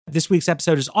This week's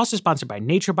episode is also sponsored by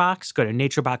NatureBox. Go to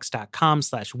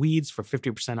naturebox.com/weeds for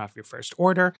 50% off your first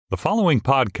order. The following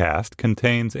podcast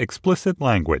contains explicit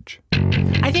language.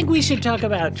 I think we should talk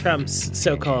about Trump's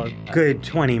so-called good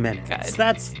 20 minutes. Good.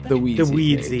 That's The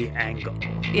weedsy angle.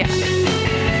 Yeah.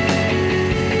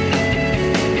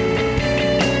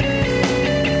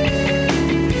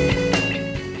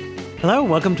 Hello,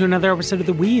 welcome to another episode of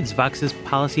The Weeds, Vox's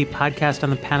policy podcast on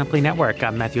the Panoply Network.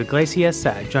 I'm Matthew Iglesias,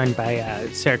 joined by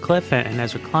Sarah Cliff and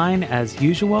Ezra Klein, as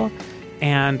usual.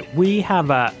 And we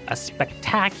have a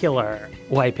spectacular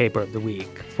white paper of the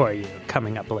week for you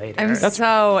coming up later. I'm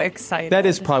so excited. That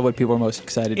is probably what people are most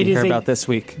excited to hear about this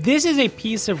week. This is a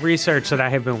piece of research that I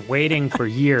have been waiting for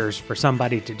years for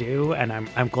somebody to do, and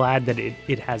I'm glad that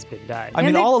it has been done. I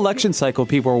mean, all election cycle,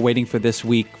 people are waiting for this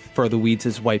week for the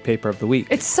Weeds' white paper of the week.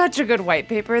 It's such a good white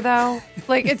paper, though.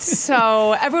 Like, it's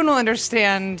so... everyone will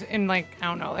understand in,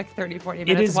 30, 40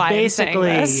 minutes it is why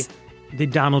basically I'm saying this. The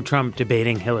Donald Trump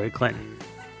debating Hillary Clinton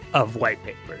of white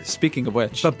papers. Speaking of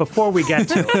which. But before we get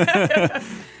to it,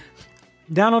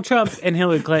 Donald Trump and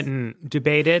Hillary Clinton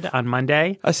debated on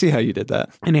Monday. I see how you did that.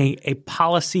 In a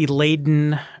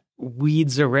policy-laden,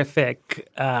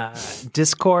 weeds-erific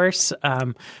discourse,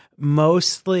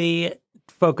 mostly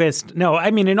focused,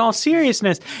 in all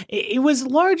seriousness, it was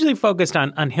largely focused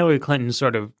on Hillary Clinton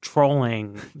sort of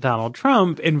trolling Donald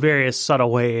Trump in various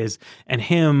subtle ways and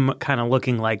him kind of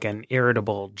looking like an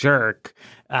irritable jerk,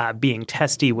 being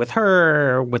testy with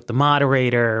her, with the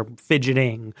moderator,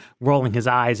 fidgeting, rolling his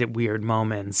eyes at weird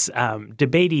moments,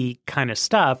 debatey kind of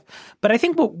stuff. But I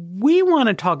think what we want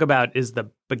to talk about is the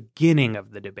beginning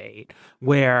of the debate,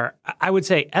 where I would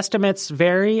say estimates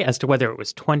vary as to whether it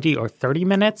was 20 or 30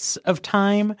 minutes of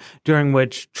time during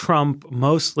which Trump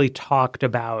mostly talked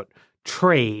about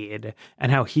trade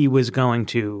and how he was going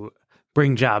to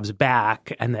bring jobs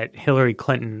back, and that Hillary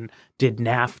Clinton did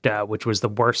NAFTA, which was the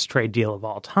worst trade deal of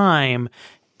all time.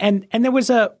 And there was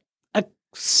a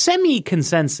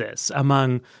semi-consensus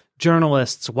among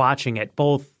journalists watching it,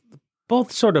 both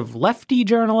sort of lefty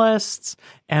journalists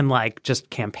and just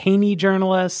campaigny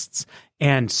journalists,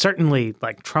 and certainly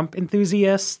Trump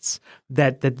enthusiasts,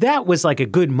 that was a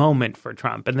good moment for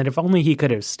Trump, and that if only he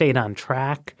could have stayed on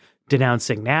track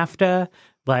denouncing NAFTA,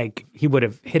 he would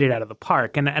have hit it out of the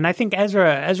park. And I think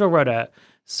Ezra wrote a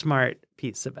smart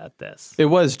piece about this. It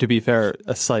was, to be fair,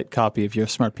 a slight copy of your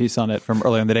smart piece on it from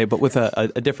earlier in the day, but with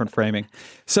a different framing.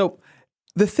 So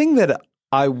the thing that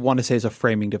I want to say is a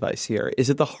framing device here is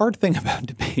that the hard thing about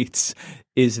debates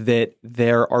is that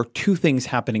there are two things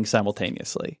happening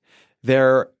simultaneously.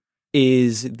 There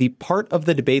is the part of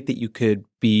the debate that you could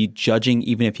be judging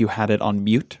even if you had it on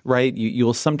mute, right? You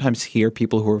will sometimes hear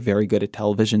people who are very good at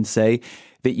television say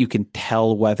that you can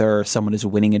tell whether someone is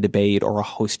winning a debate or a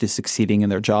host is succeeding in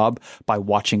their job by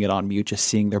watching it on mute, just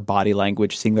seeing their body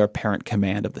language, seeing their apparent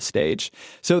command of the stage.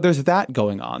 So there's that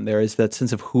going on. There is that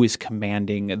sense of who is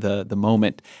commanding the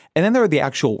moment. And then there are the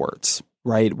actual words,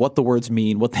 right? What the words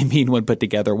mean, what they mean when put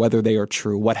together, whether they are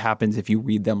true, what happens if you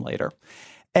read them later.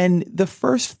 And the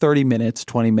first 30 minutes,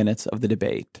 20 minutes of the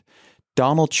debate,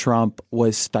 Donald Trump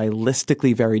was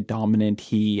stylistically very dominant.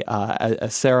 He,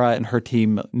 as Sarah and her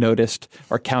team noticed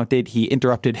or counted, he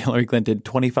interrupted Hillary Clinton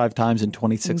 25 times in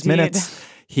 26 minutes.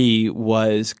 He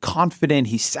was confident.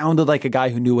 He sounded like a guy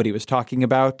who knew what he was talking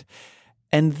about.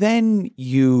 And then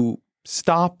you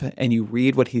stop and you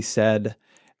read what he said,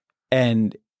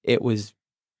 and it was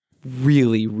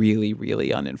really, really,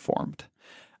 really uninformed.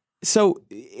 So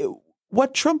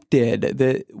what Trump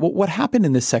did, what happened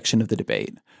in this section of the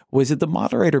debate was that the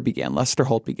moderator began, Lester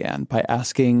Holt began, by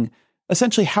asking,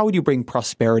 essentially, how would you bring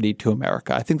prosperity to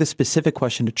America? I think the specific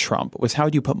question to Trump was, how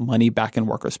would you put money back in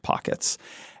workers' pockets?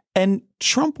 And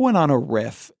Trump went on a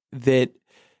riff that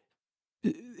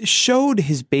showed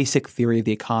his basic theory of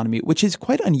the economy, which is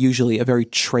quite unusually a very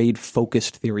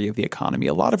trade-focused theory of the economy.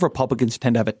 A lot of Republicans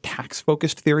tend to have a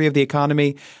tax-focused theory of the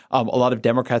economy. A lot of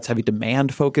Democrats have a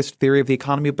demand-focused theory of the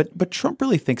economy, but Trump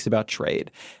really thinks about trade.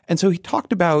 And so he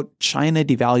talked about China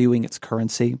devaluing its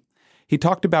currency. He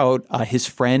talked about his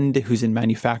friend who's in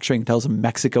manufacturing, tells him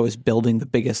Mexico is building the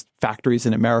biggest factories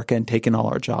in America and taking all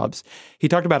our jobs. He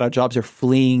talked about how jobs are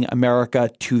fleeing America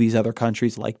to these other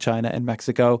countries like China and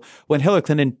Mexico. When Hillary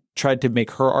Clinton tried to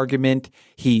make her argument,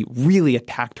 he really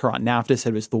attacked her on NAFTA,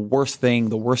 said it was the worst thing,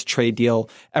 the worst trade deal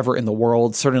ever in the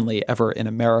world, certainly ever in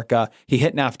America. He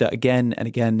hit NAFTA again and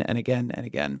again and again and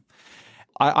again.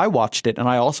 I watched it, and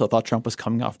I also thought Trump was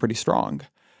coming off pretty strong.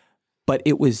 But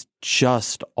it was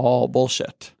just all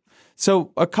bullshit.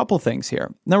 So a couple things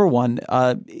here. Number one,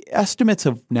 estimates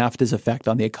of NAFTA's effect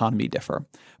on the economy differ,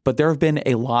 but there have been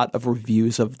a lot of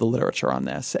reviews of the literature on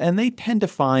this, and they tend to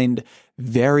find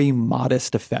very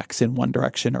modest effects in one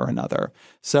direction or another.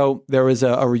 So there was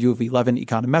a review of 11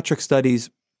 econometric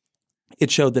studies. It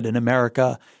showed that in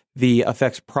America, the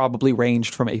effects probably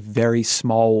ranged from a very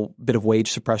small bit of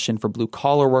wage suppression for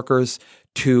blue-collar workers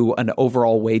to an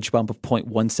overall wage bump of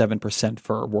 0.17%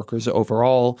 for workers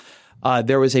overall.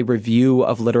 There was a review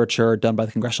of literature done by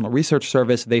the Congressional Research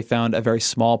Service. They found a very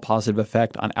small positive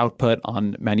effect on output,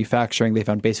 on manufacturing. They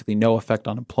found basically no effect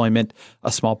on employment,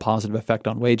 a small positive effect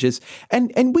on wages.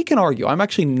 And we can argue. I'm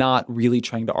actually not really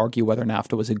trying to argue whether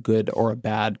NAFTA was a good or a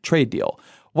bad trade deal.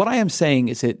 What I am saying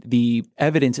is that the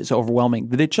evidence is overwhelming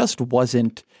that it just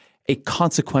wasn't a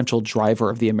consequential driver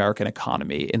of the American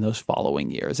economy in those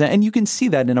following years. And you can see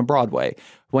that in a broad way.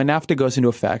 When NAFTA goes into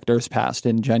effect or is passed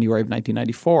in January of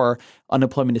 1994,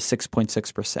 unemployment is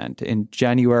 6.6%. In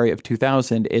January of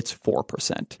 2000, it's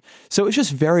 4%. So it's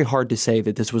just very hard to say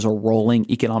that this was a rolling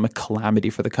economic calamity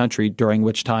for the country, during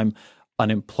which time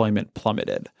unemployment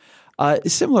plummeted.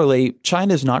 Similarly,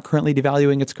 China is not currently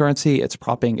devaluing its currency. It's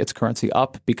propping its currency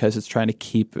up because it's trying to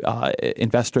keep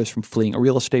investors from fleeing a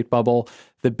real estate bubble.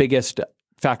 The biggest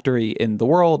factory in the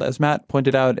world, as Matt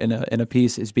pointed out in a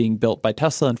piece, is being built by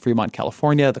Tesla in Fremont,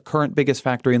 California. The current biggest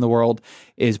factory in the world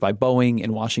is by Boeing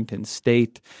in Washington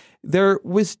State. There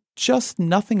was just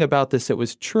nothing about this that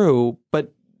was true,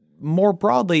 but more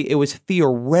broadly, it was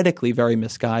theoretically very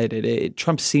misguided.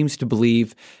 Trump seems to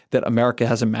believe that America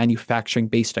has a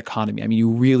manufacturing-based economy. I mean, you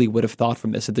really would have thought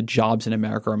from this that the jobs in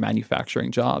America are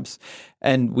manufacturing jobs.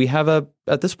 And we have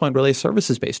at this point, really a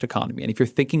services-based economy. And if you're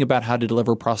thinking about how to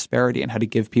deliver prosperity and how to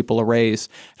give people a raise,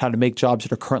 how to make jobs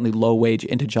that are currently low wage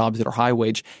into jobs that are high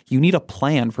wage, you need a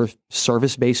plan for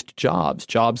service-based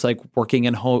jobs like working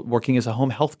as a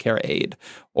home healthcare aide,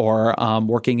 or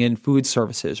working in food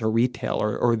services or retail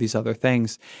or these other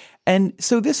things. And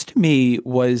so this to me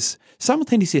was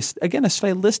simultaneously, again, a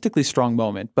stylistically strong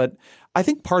moment. But I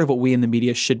think part of what we in the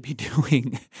media should be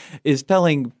doing is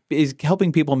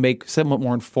helping people make somewhat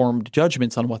more informed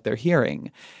judgments on what they're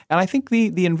hearing. And I think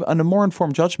a more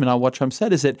informed judgment on what Trump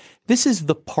said is that this is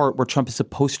the part where Trump is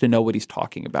supposed to know what he's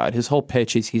talking about. His whole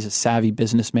pitch is he's a savvy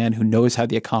businessman who knows how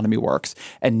the economy works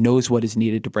and knows what is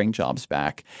needed to bring jobs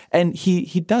back. And he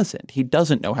doesn't. He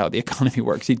doesn't know how the economy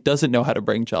works. He doesn't know how to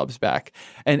bring jobs back.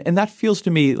 And that feels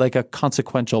to me like a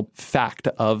consequential fact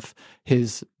of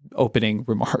his opening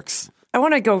remarks. I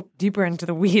want to go deeper into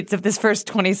the weeds of this first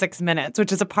 26 minutes,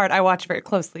 which is a part I watch very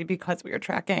closely because we are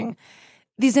tracking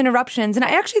these interruptions. And I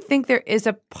actually think there is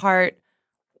a part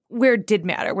where it did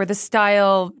matter, where the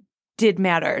style did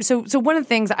matter. So one of the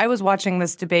things, I was watching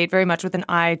this debate very much with an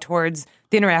eye towards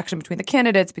the interaction between the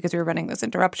candidates because we were running this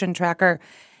interruption tracker.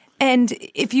 And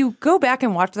if you go back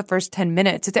and watch the first 10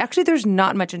 minutes, it's actually, there's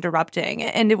not much interrupting.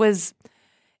 And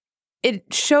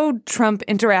it showed Trump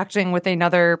interacting with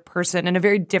another person in a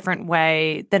very different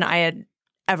way than I had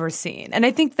ever seen. And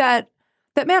I think that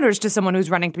matters to someone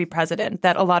who's running to be president,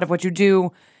 that a lot of what you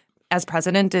do as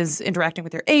president is interacting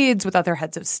with your aides, with other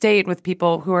heads of state, with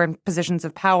people who are in positions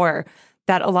of power,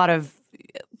 that's a lot of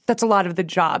the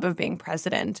job of being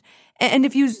president. And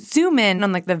if you zoom in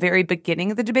on like the very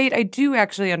beginning of the debate, I do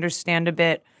actually understand a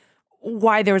bit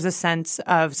why there was a sense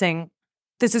of saying,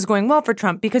 this is going well for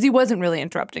Trump, because he wasn't really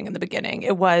interrupting in the beginning.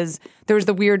 There was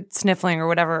the weird sniffling or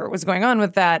whatever was going on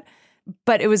with that,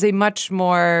 but it was a much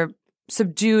more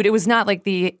subdued. It was not like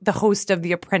the host of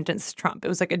The Apprentice Trump. It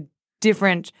was like a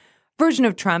different version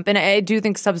of Trump. And I do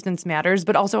think substance matters,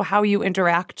 but also how you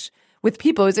interact with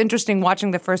people. It was interesting watching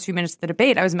the first few minutes of the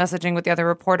debate. I was messaging with the other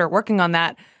reporter working on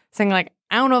that, saying like,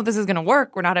 I don't know if this is going to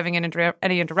work. We're not having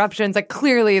any interruptions. Like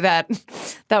clearly that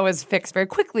was fixed very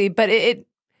quickly, but it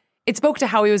spoke to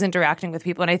how he was interacting with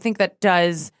people. And I think that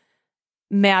does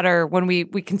matter when we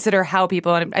consider how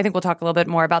people, and I think we'll talk a little bit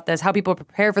more about this, how people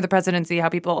prepare for the presidency, how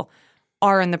people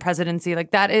are in the presidency.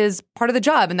 Like that is part of the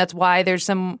job. And that's why there's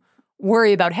some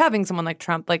worry about having someone like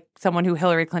Trump, like someone who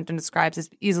Hillary Clinton describes as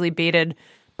easily baited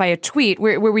by a tweet,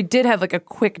 where we did have like a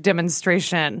quick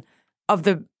demonstration of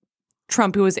the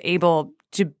Trump who was able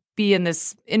to be in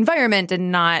this environment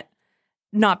and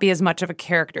not be as much of a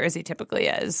character as he typically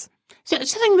is. So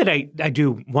something that I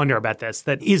do wonder about this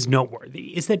that is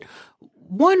noteworthy is that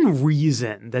one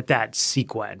reason that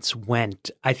sequence went,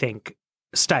 I think,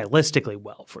 stylistically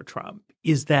well for Trump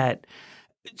is that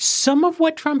some of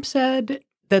what Trump said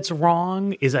that's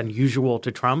wrong is unusual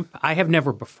to Trump. I have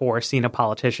never before seen a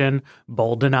politician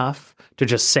bold enough to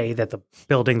just say that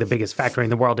building the biggest factory in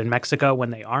the world in Mexico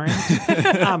when they aren't.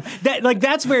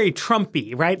 That's very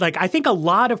Trumpy, right? Like, I think a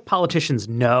lot of politicians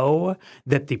know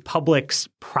that the public's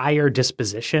prior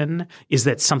disposition is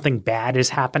that something bad is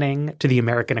happening to the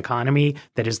American economy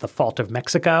that is the fault of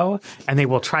Mexico, and they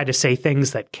will try to say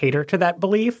things that cater to that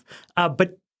belief.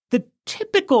 But the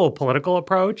typical political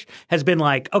approach has been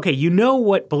like, okay, you know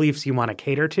what beliefs you want to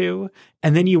cater to,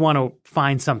 and then you want to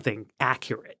find something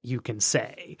accurate you can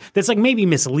say that's like maybe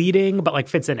misleading, but like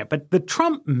fits in it. But the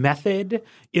Trump method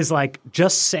is like,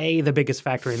 just say the biggest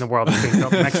factory in the world is being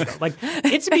built in Mexico. Like,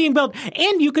 it's being built.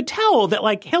 And you could tell that,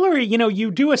 like, Hillary,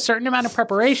 you do a certain amount of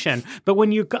preparation, but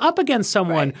when you're up against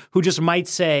someone who just might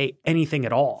say anything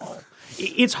at all,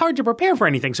 it's hard to prepare for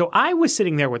anything. So I was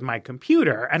sitting there with my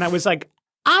computer and I was like,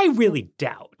 I really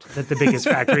doubt that the biggest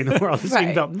factory in the world is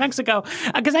being built in Mexico,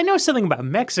 because I know something about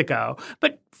Mexico.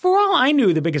 But for all I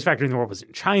knew, the biggest factory in the world was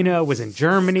in China, was in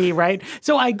Germany, right?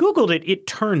 So I Googled it. It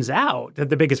turns out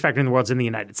that the biggest factory in the world is in the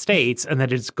United States, and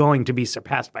that it's going to be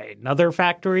surpassed by another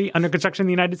factory under construction in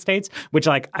the United States, which,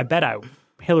 like, I bet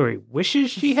Hillary wishes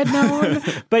she had known,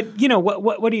 but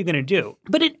what are you going to do?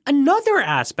 But another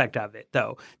aspect of it,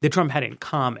 though, that Trump had in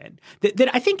common that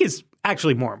I think is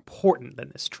actually more important than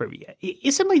this trivia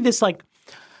is simply this, like,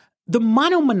 the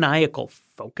monomaniacal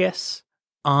focus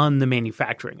on the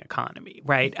manufacturing economy,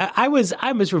 right? I was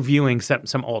reviewing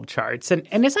some old charts, and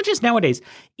it's not just nowadays.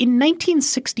 In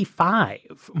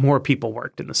 1965, more people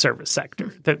worked in the service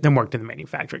sector than worked in the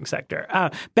manufacturing sector.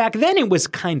 Back then, it was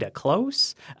kind of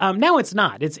close. Now it's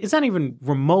not. It's not even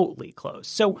remotely close.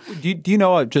 So, do you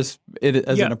know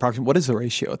an approximate? What is the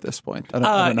ratio at this point? I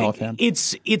don't know offhand.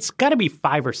 It's got to be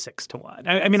 5 or 6 to 1.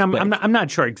 I mean, I'm not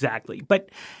sure exactly, but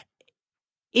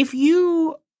if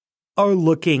you are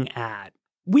looking at,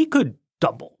 we could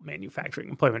double manufacturing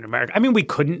employment in America. I mean, we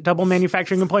couldn't double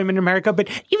manufacturing employment in America, but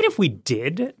even if we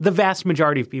did, the vast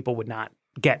majority of people would not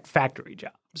get factory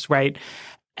jobs, right?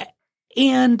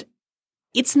 And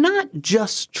it's not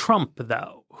just Trump,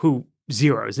 though, who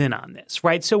zeroes in on this,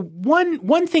 right? So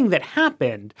one thing that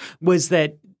happened was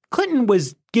that Clinton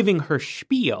was giving her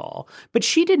spiel, but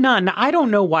she did not. Now, I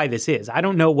don't know why this is. I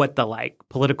don't know what the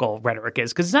political rhetoric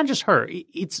is, because it's not just her.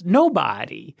 It's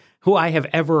nobody who I have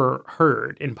ever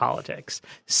heard in politics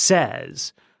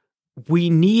says we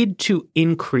need to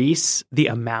increase the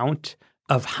amount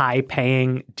of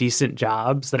high-paying, decent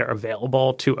jobs that are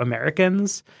available to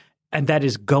Americans, and that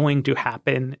is going to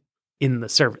happen in the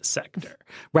service sector,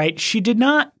 right? She did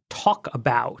not talk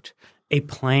about a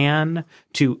plan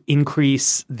to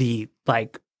increase the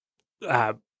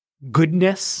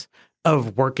goodness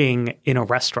of working in a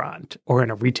restaurant or in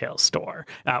a retail store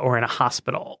or in a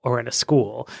hospital or in a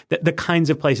school, the kinds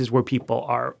of places where people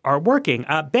are working.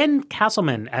 Ben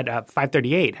Castleman at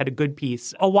 538 had a good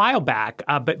piece a while back,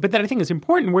 but that I think is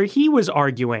important, where he was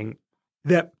arguing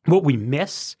that what we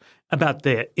miss about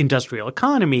the industrial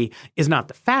economy is not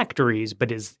the factories,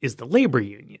 but is the labor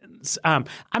unions. I'm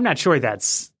not sure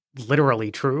that's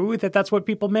literally true, that's what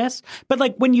people miss.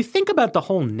 But when you think about the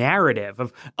whole narrative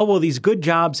of, these good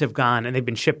jobs have gone and they've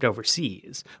been shipped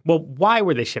overseas. Well, why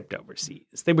were they shipped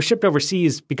overseas? They were shipped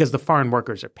overseas because the foreign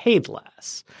workers are paid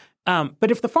less.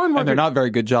 But if the foreign workers— and they're not very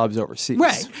good jobs overseas.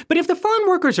 Right. But if the foreign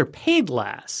workers are paid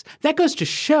less, that goes to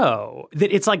show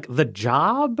that it's like the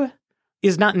job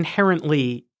is not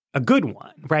inherently a good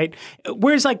one, right?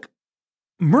 Whereas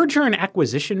merger and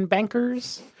acquisition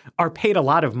bankers are paid a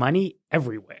lot of money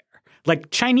everywhere.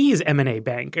 Chinese M&A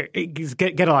bankers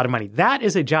get a lot of money. That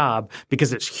is a job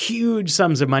because it's huge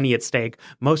sums of money at stake.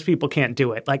 Most people can't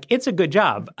do it. It's a good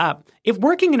job. If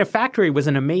working in a factory was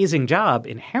an amazing job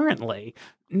inherently,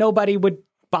 nobody would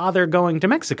bother going to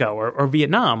Mexico or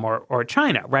Vietnam or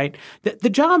China, right? The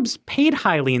jobs paid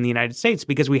highly in the United States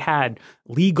because we had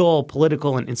legal,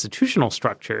 political, and institutional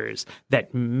structures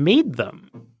that made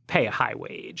them pay a high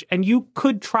wage. And you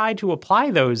could try to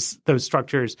apply those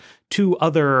structures to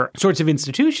other sorts of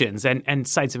institutions and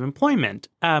sites of employment.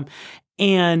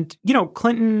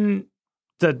 Clinton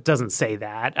doesn't say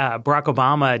that. Barack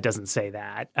Obama doesn't say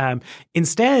that.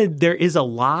 Instead, there is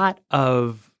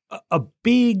a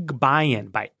big buy-in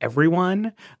by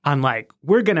everyone on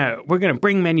we're gonna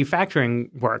bring manufacturing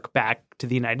work back to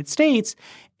the United States.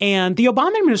 And the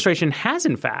Obama administration has,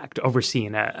 in fact,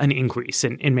 overseen an increase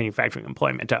in manufacturing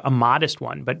employment, a modest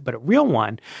one, but a real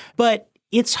one. But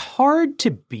it's hard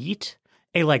to beat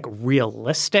a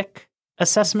realistic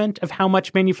assessment of how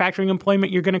much manufacturing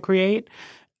employment you're going to create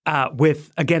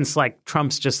against like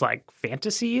Trump's just like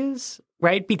fantasies,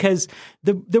 right? Because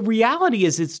the reality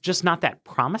is it's just not that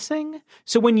promising.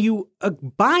 So when you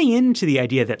buy into the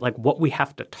idea that like what we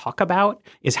have to talk about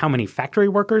is how many factory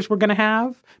workers we're going to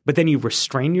have, but then you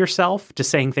restrain yourself to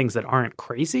saying things that aren't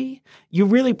crazy, you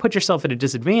really put yourself at a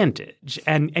disadvantage.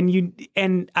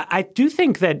 And I do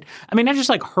think that, I mean, not just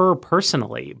like her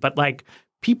personally, but like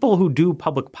people who do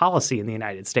public policy in the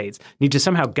United States need to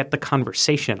somehow get the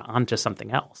conversation onto something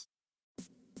else.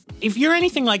 If you're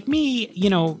anything like me, you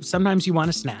know, sometimes you want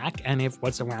a snack, and if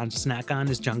what's around to snack on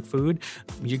is junk food,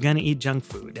 you're going to eat junk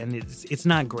food, and it's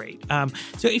not great.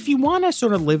 So if you want to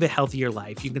sort of live a healthier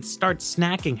life, you can start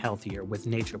snacking healthier with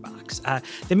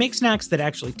NatureBox. They make snacks that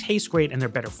actually taste great, and they're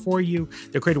better for you.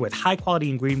 They're created with high-quality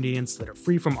ingredients that are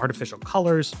free from artificial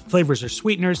colors, flavors, or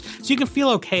sweeteners, so you can feel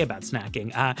okay about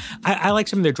snacking. I like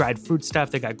some of their dried fruit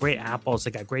stuff. They got great apples.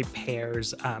 They got great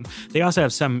pears. They also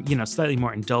have some, you know, slightly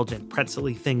more indulgent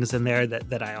pretzel-y things in there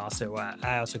that I also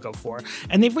go for.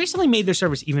 And they've recently made their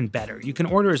service even better. You can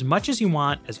order as much as you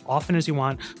want, as often as you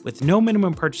want, with no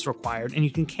minimum purchase required, and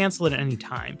you can cancel it at any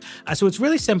time. So it's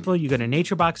really simple. You go to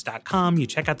naturebox.com, you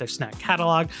check out their snack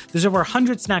catalog. There's over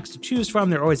 100 snacks to choose from.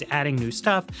 They're always adding new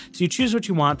stuff. So you choose what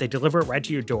you want. They deliver it right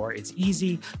to your door. It's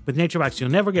easy. With NatureBox,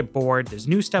 you'll never get bored. There's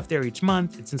new stuff there each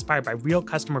month. It's inspired by real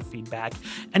customer feedback.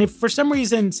 And if for some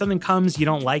reason something comes, you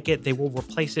don't like it, they will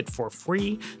replace it for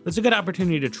free. That's a good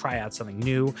opportunity to try out something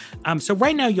new. So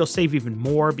right now you'll save even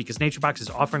more because NatureBox is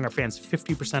offering our fans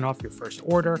 50% off your first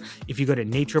order if you go to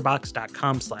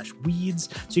naturebox.com/weeds.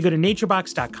 So you go to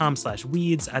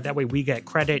naturebox.com/weeds. That way we get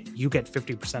credit. You get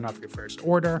 50% off your first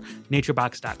order.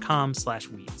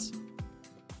 naturebox.com/weeds.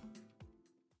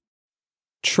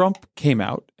 Trump came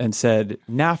out and said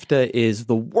NAFTA is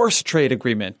the worst trade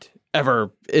agreement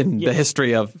ever in the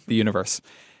history of the universe.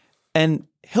 And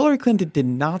Hillary Clinton did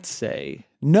not say,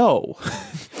 no,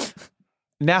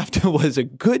 NAFTA was a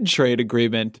good trade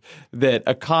agreement that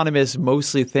economists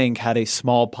mostly think had a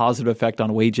small positive effect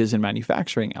on wages and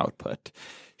manufacturing output.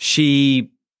 She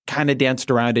kind of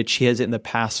danced around it. She has in the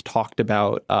past talked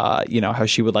about, how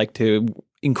she would like to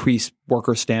increase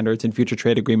worker standards in future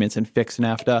trade agreements and fix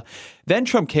NAFTA. Then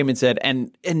Trump came and said, and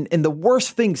the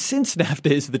worst thing since NAFTA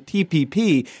is the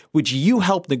TPP, which you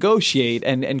helped negotiate.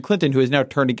 And Clinton, who has now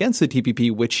turned against the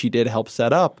TPP, which she did help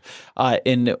set up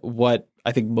in what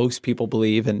I think most people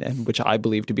believe, and which I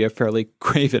believe to be a fairly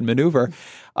craven maneuver.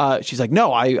 She's like,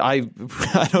 no, I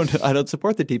don't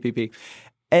support the TPP.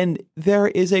 And there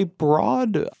is a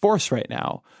broad force right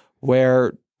now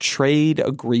where trade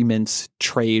agreements,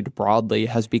 trade broadly,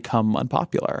 has become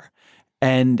unpopular.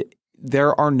 And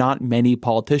there are not many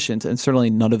politicians, and certainly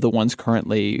none of the ones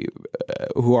currently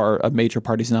who are a major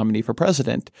party's nominee for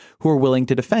president, who are willing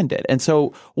to defend it. And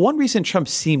so one reason Trump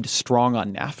seemed strong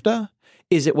on NAFTA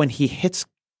is that when he hits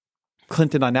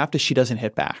Clinton on NAFTA, she doesn't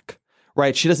hit back,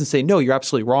 right? She doesn't say, no, you're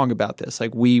absolutely wrong about this.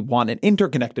 Like, we want an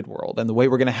interconnected world, and the way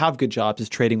we're going to have good jobs is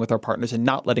trading with our partners and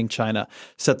not letting China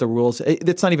set the rules.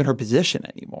 It's not even her position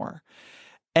anymore.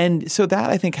 And so that,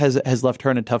 I think, has left her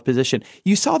in a tough position.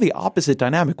 You saw the opposite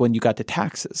dynamic when you got to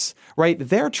taxes, right?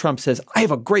 There, Trump says, I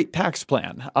have a great tax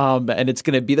plan, and it's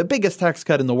going to be the biggest tax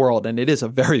cut in the world. And it is a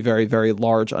very, very, very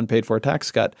large unpaid for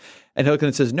tax cut. And Hillary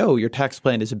Clinton says, no, your tax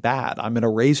plan is bad. I'm going to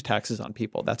raise taxes on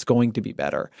people. That's going to be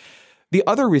better. The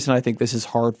other reason I think this is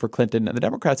hard for Clinton and the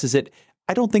Democrats is that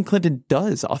I don't think Clinton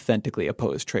does authentically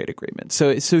oppose trade agreements.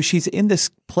 So she's in this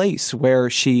place where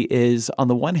she is, on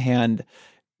the one hand,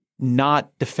 not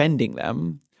defending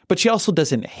them, but she also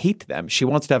doesn't hate them. She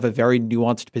wants to have a very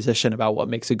nuanced position about what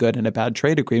makes a good and a bad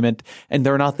trade agreement. And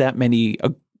there are not that many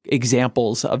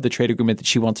examples of the trade agreement that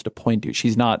she wants to point to.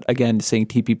 She's not, again, saying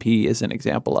TPP is an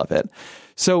example of it.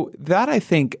 So that, I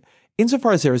think,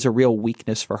 insofar as there is a real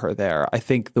weakness for her there, I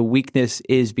think the weakness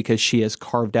is because she has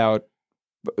carved out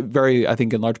I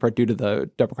think in large part due to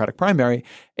the Democratic primary,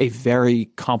 a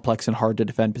very complex and hard to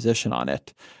defend position on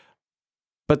it.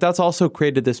 But that's also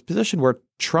created this position where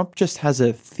Trump just has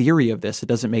a theory of this. It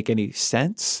doesn't make any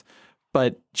sense,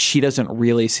 but she doesn't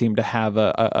really seem to have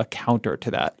a counter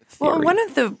to that theory. Well, one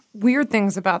of the weird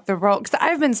things about the role, because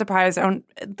I've been surprised on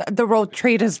the role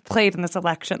trade has played in this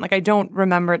election. Like, I don't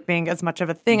remember it being as much of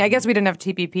a thing. I guess we didn't have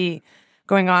TPP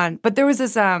going on, but there was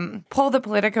this poll that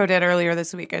Politico did earlier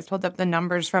this week. I pulled up the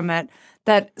numbers from it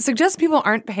that suggests people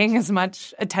aren't paying as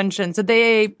much attention. So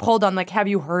they polled on, like, have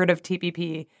you heard of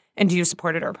TPP? And do you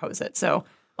support it or oppose it? So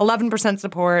 11%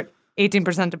 support,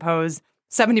 18% oppose,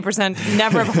 70%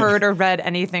 never have heard or read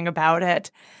anything about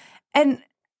it. And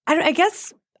I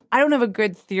guess I don't have a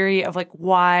good theory of like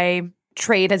why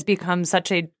trade has become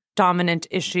such a dominant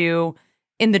issue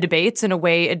in the debates in a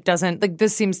way it doesn't. Like,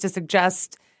 this seems to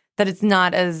suggest that it's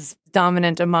not as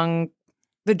dominant among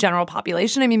the general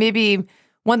population. I mean, maybe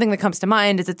one thing that comes to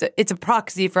mind is it's a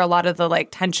proxy for a lot of the like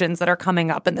tensions that are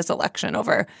coming up in this election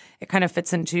over. It kind of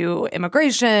fits into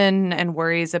immigration and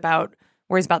worries about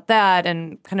that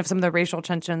and kind of some of the racial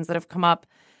tensions that have come up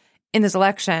in this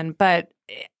election. But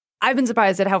I've been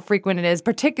surprised at how frequent it is,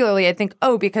 particularly, I think,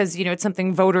 because, it's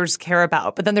something voters care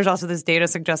about. But then there's also this data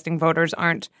suggesting voters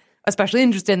aren't especially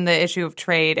interested in the issue of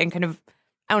trade and kind of,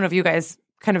 I don't know if you guys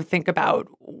kind of think about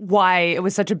why it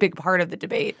was such a big part of the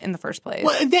debate in the first place.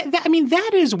 Well,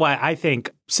 that is why I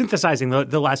think, synthesizing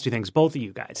the last two things both of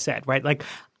you guys said, right? Like,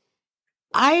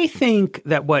 I think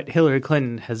that what Hillary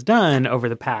Clinton has done over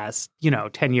the past,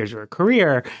 10 years of her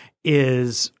career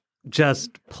is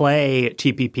just play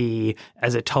TPP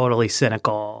as a totally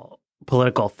cynical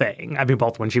political thing. I mean,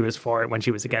 both when she was for it, when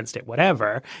she was against it,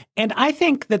 whatever. And I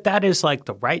think that is like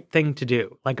the right thing to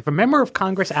do. Like if a member of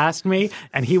Congress asked me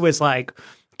and he was like,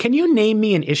 can you name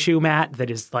me an issue, Matt, that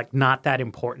is like not that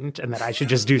important and that I should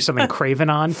just do something craven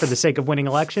on for the sake of winning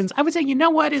elections? I would say, you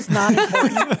know what is not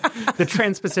important? The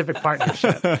Trans-Pacific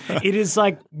Partnership. It is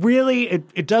like really,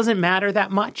 it doesn't matter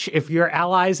that much. If your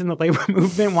allies in the labor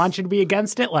movement want you to be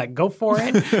against it, like go for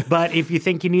it. But if you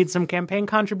think you need some campaign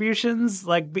contributions,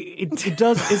 like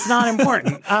it's not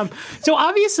important. So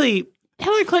obviously,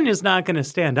 Hillary Clinton is not going to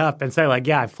stand up and say like,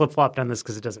 yeah, I flip-flopped on this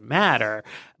because it doesn't matter.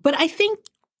 But I think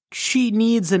she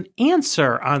needs an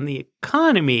answer on the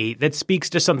economy that speaks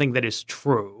to something that is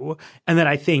true and that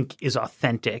I think is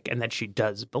authentic and that she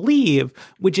does believe,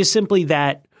 which is simply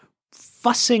that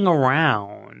fussing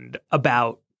around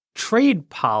about trade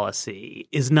policy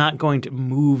is not going to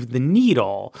move the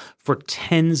needle for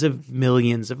tens of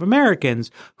millions of Americans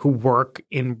who work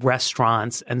in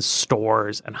restaurants and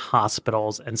stores and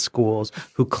hospitals and schools,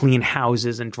 who clean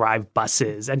houses and drive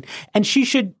buses. And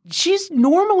she's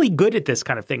normally good at this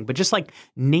kind of thing, but just like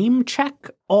name check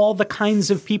all the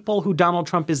kinds of people who Donald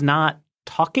Trump is not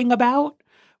talking about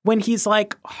when he's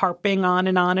like harping on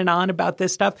and on and on about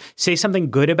this stuff. Say something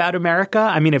good about America.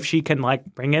 I mean, if she can like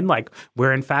bring in like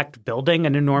we're in fact building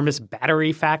an enormous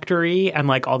battery factory and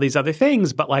like all these other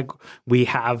things, but like we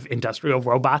have industrial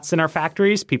robots in our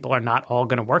factories. People are not all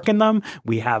going to work in them.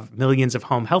 We have millions of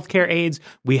home healthcare aides.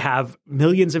 We have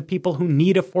millions of people who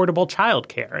need affordable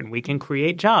childcare, and we can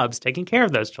create jobs taking care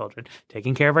of those children,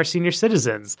 taking care of our senior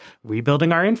citizens,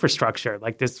 rebuilding our infrastructure.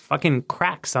 Like there's fucking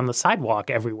cracks on the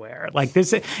sidewalk everywhere. Like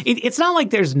this. It's not like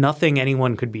there's nothing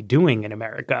anyone could be doing in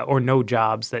America or no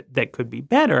jobs that could be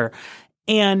better.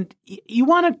 And you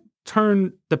want to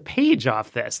turn the page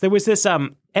off this. There was this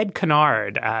Ed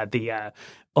Kennard, the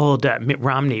old Mitt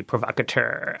Romney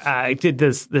provocateur, did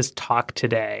this talk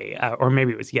today, or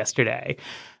maybe it was yesterday,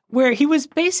 where he was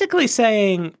basically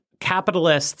saying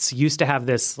capitalists used to have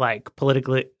this like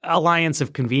political alliance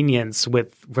of convenience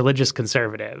with religious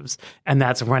conservatives, and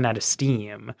that's run out of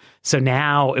steam. So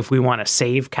now if we want to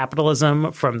save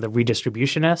capitalism from the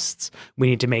redistributionists, we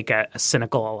need to make a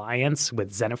cynical alliance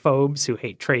with xenophobes who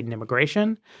hate trade and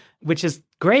immigration, which is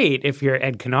great if you're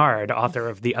Ed Kennard, author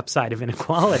of The Upside of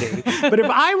Inequality. But if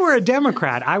I were a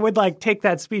Democrat, I would like take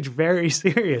that speech very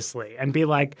seriously and be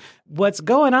like, what's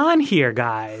going on here,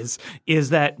 guys, is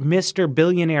that Mr.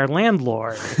 Billionaire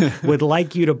Landlord would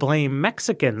like you to blame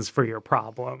Mexicans for your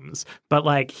problems. But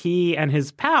like he and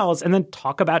his pals, and then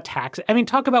talk about tax. I mean,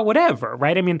 talk about whatever,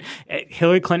 right? I mean,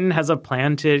 Hillary Clinton has a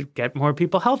plan to get more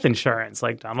people health insurance.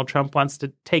 Like Donald Trump wants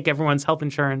to take everyone's health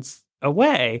insurance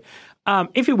away.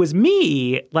 If it was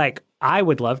me, like I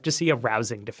would love to see a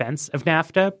rousing defense of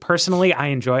NAFTA. Personally, I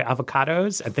enjoy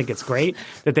avocados. I think it's great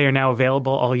that they are now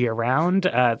available all year round,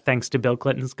 thanks to Bill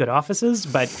Clinton's good offices.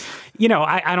 But,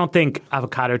 I don't think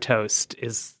avocado toast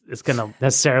is going to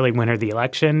necessarily win her the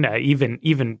election.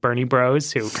 Even Bernie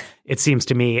bros, who it seems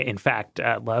to me, in fact,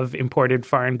 love imported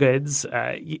foreign goods,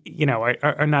 are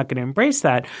not going to embrace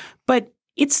that. But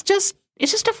it's just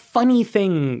a funny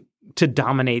thing to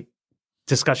dominate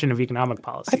discussion of economic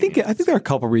policy. I think there are a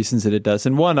couple reasons that it does.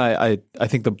 And one, I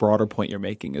think the broader point you're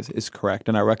making is correct.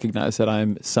 And I recognize that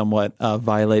I'm somewhat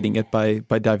violating it by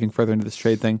diving further into this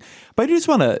trade thing. But I just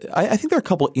want to – I think there are a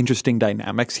couple interesting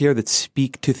dynamics here that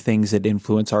speak to things that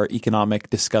influence our economic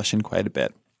discussion quite a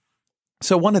bit.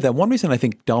 So one reason I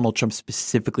think Donald Trump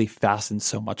specifically fastens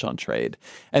so much on trade,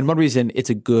 and one reason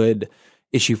it's a good –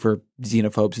 issue for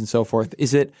xenophobes and so forth,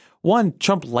 is that one,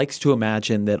 Trump likes to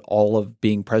imagine that all of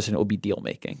being president will be deal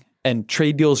making. And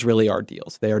trade deals really are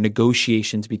deals. They are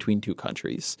negotiations between two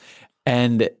countries.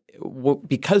 And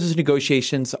because those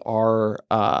negotiations are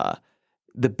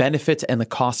the benefits and the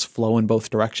costs flow in both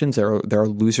directions, there are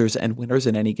losers and winners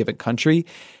in any given country,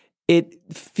 it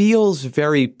feels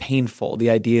very painful, the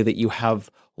idea that you have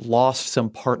lost some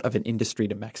part of an industry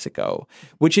to Mexico,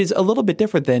 which is a little bit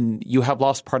different than you have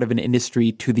lost part of an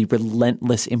industry to the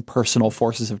relentless impersonal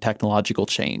forces of technological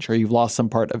change, or you've lost some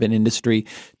part of an industry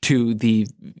to the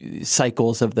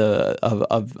cycles of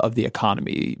the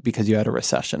economy because you had a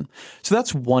recession. So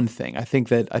that's one thing. I think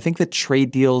that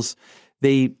trade deals,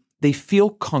 they feel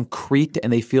concrete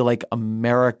and they feel like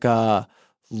America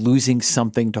losing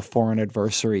something to foreign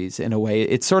adversaries in a way.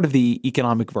 It's sort of the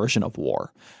economic version of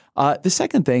war. The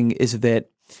second thing is that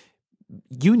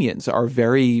unions are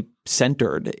very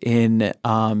centered in,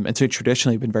 and so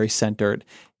traditionally been very centered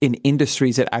in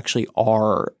industries that actually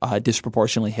are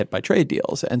disproportionately hit by trade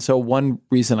deals. And so one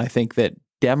reason I think that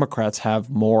Democrats have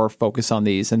more focus on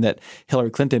these, and that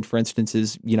Hillary Clinton, for instance,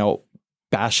 is,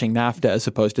 bashing NAFTA as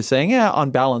opposed to saying, yeah,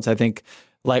 on balance, I think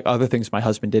like other things my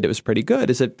husband did, it was pretty good,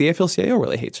 is that the AFL-CIO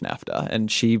really hates NAFTA. And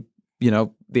she, the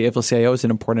AFL-CIO is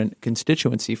an important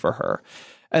constituency for her.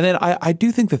 And then I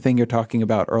do think the thing you're talking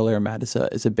about earlier, Matt,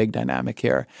 is a big dynamic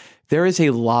here. There is a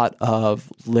lot of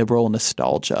liberal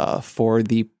nostalgia for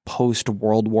the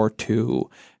post-World War II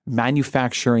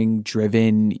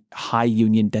manufacturing-driven, high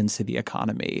union density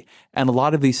economy. And a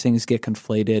lot of these things get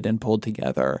conflated and pulled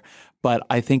together. But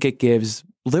I think it gives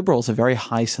liberals a very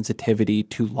high sensitivity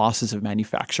to losses of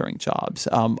manufacturing jobs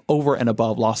over and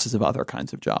above losses of other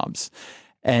kinds of jobs.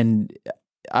 And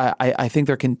I think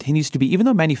there continues to be, even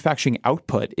though manufacturing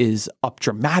output is up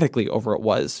dramatically over what it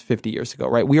was 50 years ago,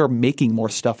 right? We are making more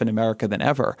stuff in America than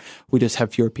ever. We just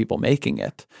have fewer people making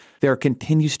it. There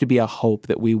continues to be a hope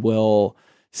that we will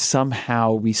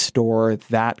somehow restore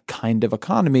that kind of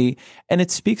economy. And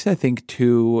it speaks, I think,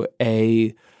 to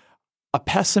a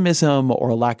pessimism or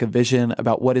a lack of vision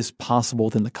about what is possible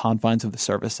within the confines of the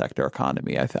service sector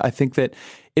economy. I think that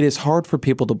it is hard for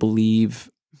people to believe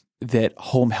that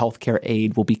home healthcare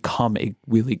aid will become a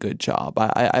really good job.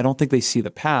 I don't think they see the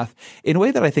path in a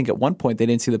way that I think at one point they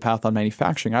didn't see the path on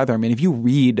manufacturing either. I mean, if you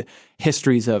read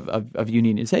histories of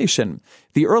unionization,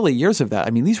 the early years of that, I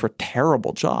mean, these were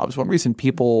terrible jobs. One reason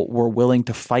people were willing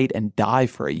to fight and die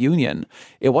for a union,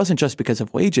 it wasn't just because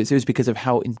of wages. It was because of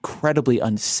how incredibly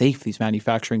unsafe these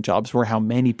manufacturing jobs were, how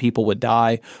many people would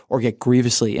die or get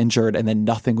grievously injured, and then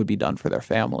nothing would be done for their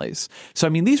families. So,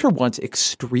 I mean, these were once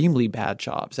extremely bad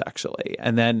jobs, actually.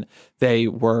 And then they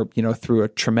were, through a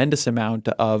tremendous amount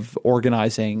of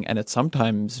organizing and at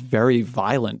sometimes very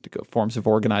violent forms of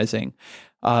organizing,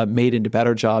 made into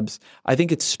better jobs. I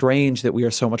think it's strange that we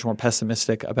are so much more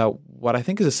pessimistic about what I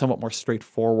think is a somewhat more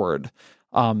straightforward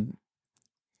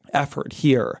effort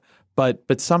here.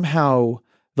 But somehow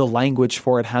the language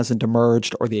for it hasn't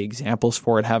emerged, or the examples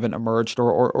for it haven't emerged,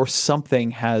 or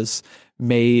something has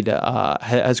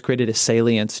created a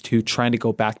salience to trying to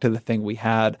go back to the thing we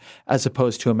had as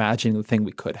opposed to imagining the thing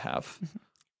we could have.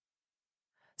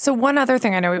 So one other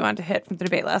thing I know we wanted to hit from the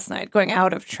debate last night, going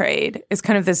out of trade, is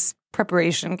kind of this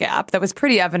preparation gap that was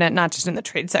pretty evident, not just in the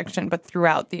trade section, but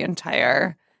throughout the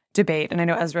entire debate. And I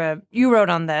know, Ezra, you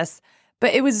wrote on this,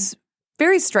 but it was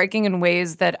very striking in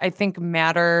ways that I think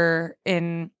matter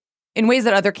in ways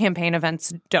that other campaign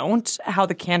events don't, how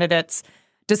the candidates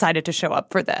decided to show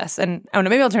up for this. And I don't know,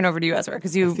 maybe I'll turn over to you, Ezra,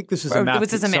 because you... I think this is a math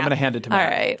piece, so I'm going to hand it to Matt.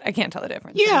 All right. I can't tell the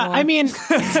difference. Yeah, anymore. I mean...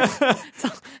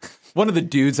 One of the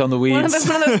dudes on the weeds. One of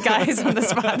those guys on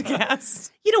this podcast.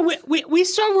 We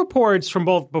saw reports from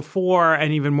both before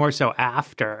and even more so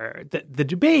after the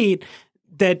debate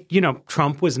that,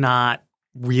 Trump was not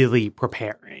really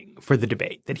preparing for the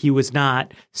debate, that he was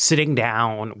not sitting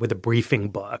down with a briefing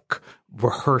book,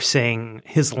 rehearsing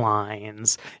his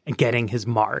lines and getting his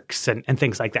marks and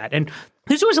things like that. And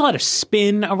there's always a lot of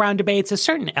spin around debates. A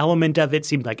certain element of it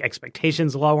seemed like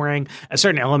expectations lowering. A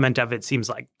certain element of it seems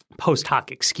like post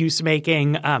hoc excuse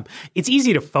making. It's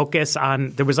easy to focus on.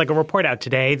 There was like a report out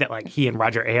today that like he and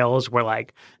Roger Ailes were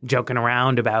like joking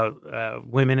around about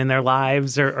women in their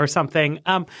lives or something.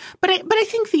 But I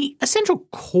think the essential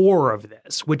core of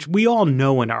this, which we all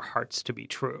know in our hearts to be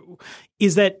true,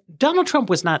 is that Donald Trump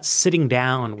was not sitting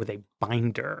down with a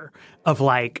binder of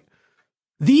like,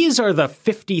 these are the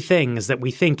 50 things that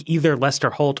we think either Lester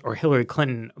Holt or Hillary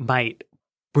Clinton might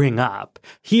bring up.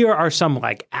 Here are some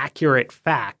like accurate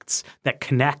facts that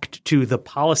connect to the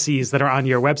policies that are on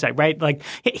your website, right? Like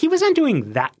he wasn't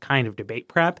doing that kind of debate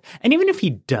prep. And even if he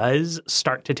does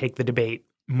start to take the debate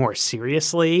more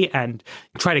seriously and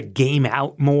try to game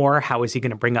out more, how is he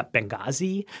going to bring up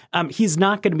Benghazi? He's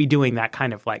not going to be doing that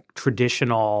kind of like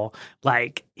traditional,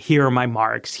 like, here are my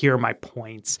marks, here are my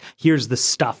points, here's the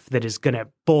stuff that is going to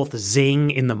both zing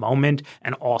in the moment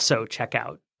and also check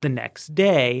out the next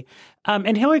day.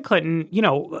 And Hillary Clinton,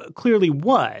 clearly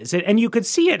was. And you could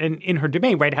see it in her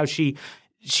debate, right? How she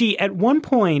she, at one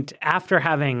point, after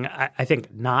having, I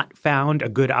think, not found a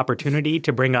good opportunity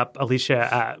to bring up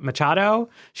Alicia Machado,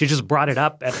 she just brought it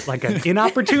up at like an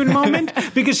inopportune moment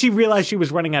because she realized she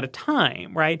was running out of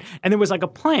time, right? And there was like a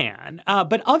plan.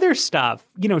 But other stuff,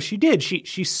 she did.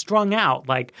 She strung out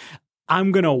like,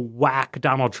 I'm going to whack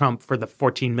Donald Trump for the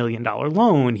 $14 million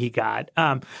loan he got.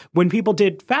 When people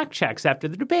did fact checks after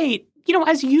the debate,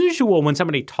 as usual, when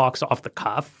somebody talks off the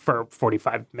cuff for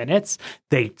 45 minutes,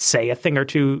 they say a thing or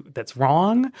two that's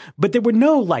wrong. But there were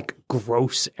no like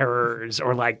gross errors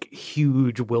or like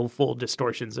huge willful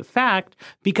distortions of fact,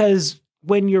 because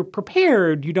when you're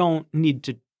prepared, you don't need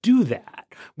to do that.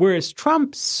 Whereas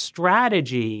Trump's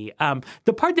strategy,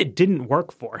 the part that didn't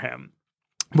work for him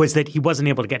was that he wasn't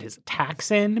able to get his attacks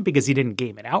in because he didn't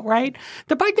game it outright.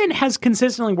 The part that has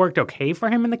consistently worked okay for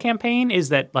him in the campaign is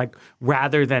that, like,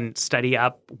 rather than study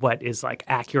up what is, like,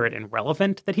 accurate and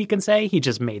relevant that he can say, he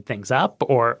just made things up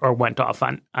or went off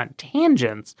on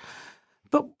tangents.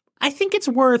 But I think it's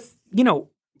worth,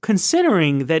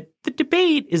 considering that the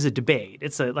debate is a debate.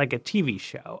 It's like a TV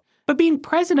show. But being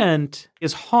president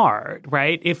is hard,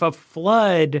 right? If a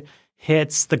flood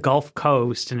hits the Gulf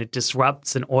Coast and it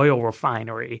disrupts an oil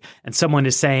refinery and someone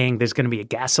is saying there's going to be a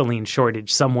gasoline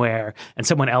shortage somewhere and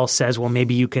someone else says, well,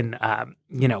 maybe you can,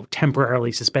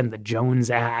 temporarily suspend the Jones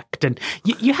Act. And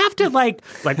you have to like,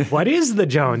 what is the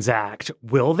Jones Act?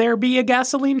 Will there be a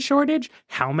gasoline shortage?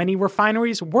 How many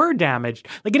refineries were damaged?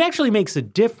 Like, it actually makes a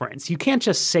difference. You can't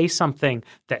just say something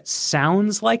that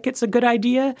sounds like it's a good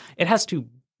idea. It has to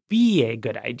be a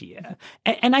good idea.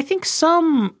 And I think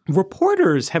some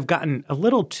reporters have gotten a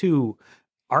little too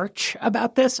arch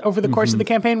about this over the course of the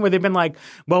campaign, where they've been like,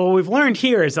 well, what we've learned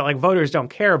here is that like voters don't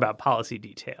care about policy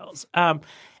details. And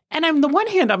on the one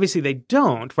hand, obviously they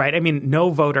don't, right? I mean, no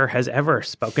voter has ever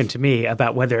spoken to me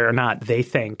about whether or not they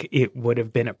think it would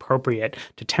have been appropriate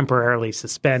to temporarily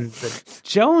suspend the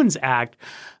Jones Act.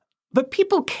 But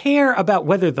people care about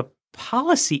whether the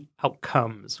policy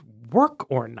outcomes work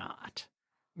or not.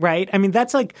 Right? I mean,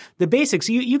 that's like the basics.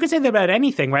 You could say that about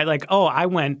anything, right? Like, oh, I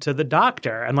went to the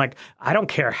doctor and like, I don't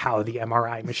care how the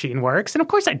MRI machine works. And of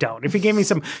course I don't. If you gave me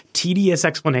some tedious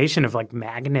explanation of like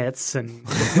magnets and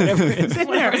whatever is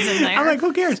in there, I'm like,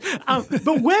 who cares?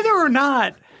 But whether or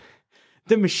not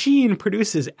the machine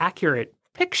produces accurate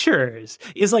pictures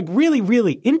is like really,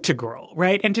 really integral,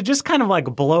 right? And to just kind of like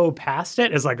blow past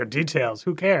it as like details,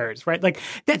 who cares, right? Like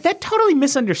that totally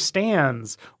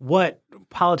misunderstands what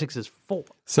politics is for.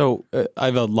 So I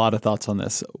have a lot of thoughts on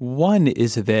this. One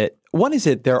is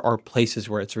that there are places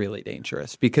where it's really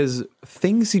dangerous because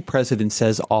things the president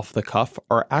says off the cuff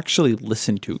are actually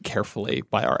listened to carefully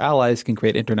by our allies, can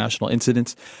create international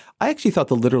incidents. I actually thought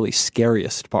the literally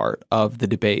scariest part of the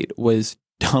debate was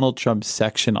Donald Trump's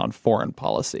section on foreign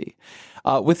policy.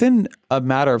 Within a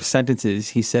matter of sentences,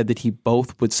 he said that he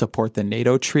both would support the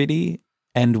NATO treaty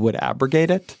and would abrogate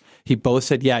it. He both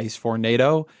said, yeah, he's for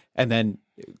NATO, and then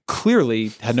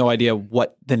clearly had no idea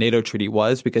what the NATO treaty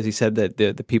was because he said that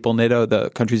the people in NATO, the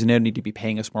countries in NATO need to be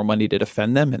paying us more money to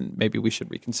defend them, and maybe we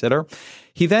should reconsider.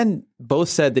 He then both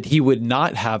said that he would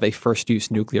not have a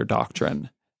first-use nuclear doctrine,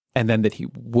 and then that he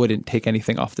wouldn't take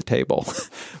anything off the table,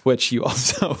 which you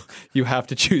have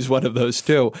to choose one of those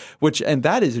two, and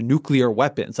that is nuclear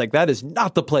weapons. Like, that is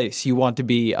not the place you want to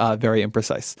be very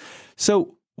imprecise.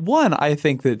 So one, I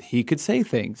think that he could say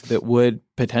things that would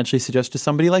potentially suggest to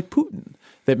somebody like Putin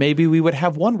that maybe we would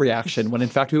have one reaction when in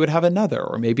fact we would have another,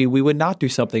 or maybe we would not do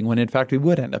something when in fact we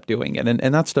would end up doing it.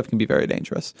 And that stuff can be very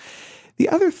dangerous. The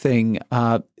other thing,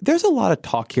 there's a lot of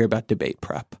talk here about debate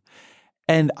prep.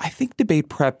 And I think debate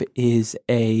prep is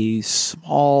a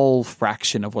small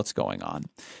fraction of what's going on.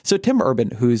 So Tim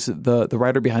Urban, who's the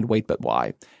writer behind Wait But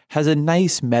Why, has a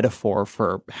nice metaphor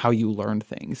for how you learn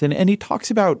things. And he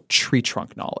talks about tree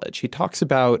trunk knowledge. He talks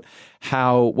about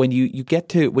how when you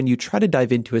try to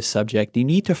dive into a subject, you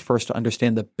need to first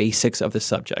understand the basics of the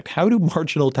subject. How do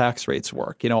marginal tax rates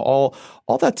work? All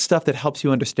that stuff that helps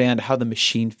you understand how the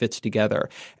machine fits together.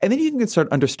 And then you can start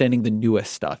understanding the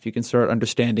newest stuff. You can start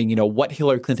understanding, what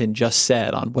Hillary Clinton just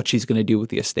said on what she's going to do with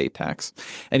the estate tax.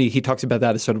 And he talks about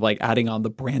that as sort of like adding on the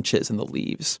branches and the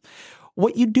leaves.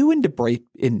 What you do in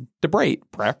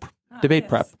debate prep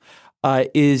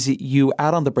is you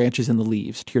add on the branches and the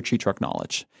leaves to your tree trunk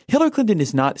knowledge. Hillary Clinton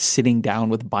is not sitting down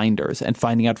with binders and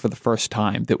finding out for the first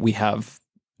time that we have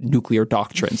nuclear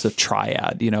doctrines, a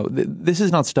triad. This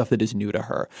is not stuff that is new to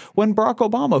her. When Barack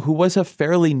Obama, who was a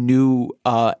fairly new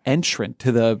entrant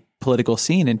to the political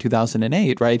scene in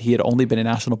 2008, right? He had only been a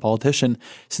national politician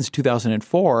since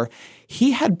 2004.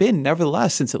 he had been,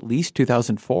 nevertheless, since at least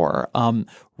 2004,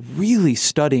 really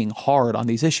studying hard on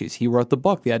these issues. He wrote the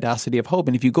book, The Audacity of Hope.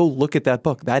 And if you go look at that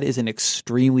book, that is an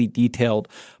extremely detailed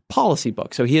policy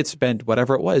book. So he had spent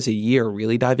whatever it was, a year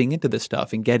really diving into this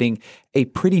stuff and getting a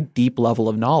pretty deep level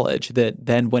of knowledge that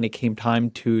then when it came time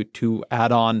to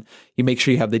add on, you make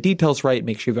sure you have the details right,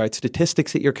 make sure you have the right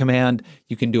statistics at your command.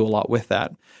 You can do a lot with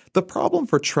that. The problem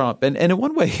for Trump, and in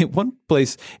one way, in one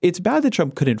place, it's bad that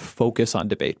Trump couldn't focus on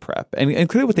debate prep. And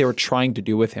clearly what they were trying to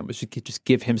do with him was just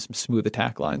give him some smooth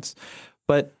attack lines.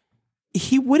 But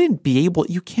he wouldn't be able,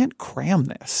 you can't cram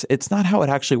this. It's not how it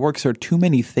actually works. There are too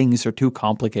many things, they're too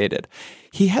complicated.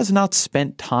 He has not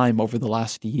spent time over the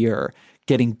last year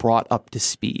getting brought up to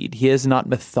speed. He has not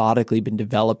methodically been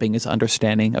developing his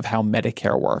understanding of how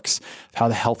Medicare works, of how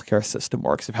the healthcare system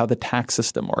works, of how the tax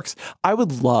system works. I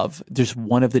would love just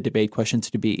one of the debate questions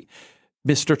to be,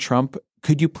 Mr. Trump,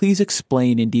 could you please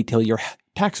explain in detail your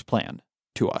tax plan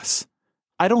to us?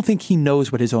 I don't think he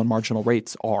knows what his own marginal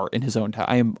rates are in his own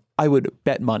tax. I would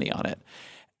bet money on it.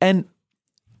 And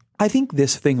I think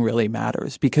this thing really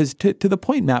matters because to the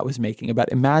point Matt was making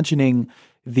about imagining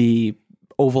the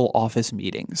Oval Office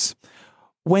meetings,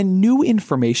 when new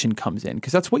information comes in,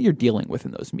 because that's what you're dealing with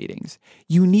in those meetings,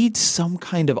 you need some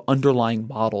kind of underlying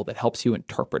model that helps you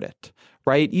interpret it,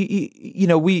 right?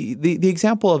 The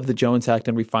example of the Jones Act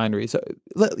and refineries,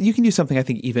 you can use something I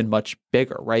think even much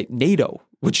bigger, right? NATO,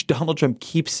 which Donald Trump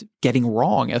keeps getting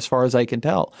wrong as far as I can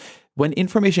tell. When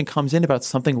information comes in about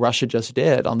something Russia just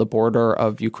did on the border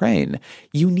of Ukraine,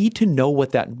 you need to know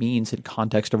what that means in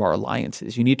context of our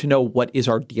alliances. You need to know what is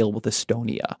our deal with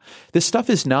Estonia. This stuff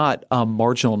is not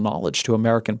marginal knowledge to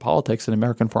American politics and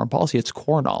American foreign policy. It's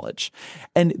core knowledge.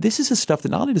 And this is the stuff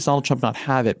that not only does Donald Trump not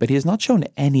have it, but he has not shown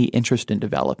any interest in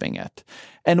developing it.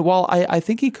 And while I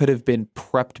think he could have been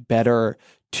prepped better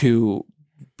to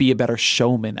be a better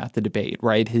showman at the debate,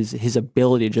 right? His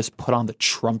ability to just put on the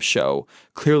Trump show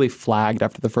clearly flagged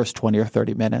after the first 20 or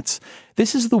 30 minutes.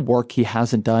 This is the work he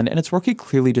hasn't done, and it's work he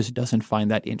clearly just doesn't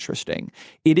find that interesting.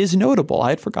 It is notable.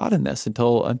 I had forgotten this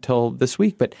until this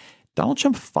week, but Donald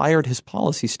Trump fired his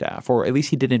policy staff, or at least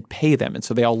he didn't pay them, and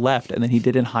so they all left, and then he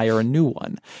didn't hire a new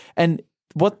one. And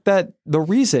the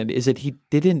reason is that he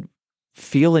didn't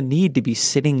feel a need to be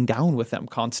sitting down with them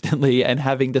constantly and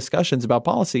having discussions about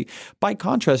policy. By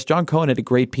contrast, John Cohen had a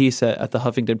great piece at the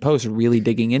Huffington Post really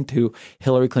digging into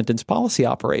Hillary Clinton's policy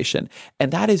operation.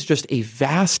 And that is just a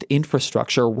vast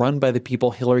infrastructure run by the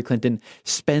people Hillary Clinton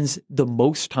spends the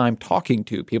most time talking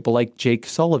to, people like Jake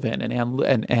Sullivan and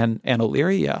Ann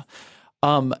O'Leary.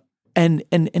 And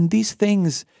these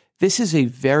things, this is a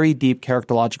very deep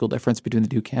characterological difference between the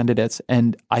two candidates.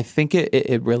 And I think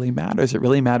it really matters. It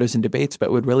really matters in debates, but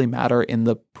it would really matter in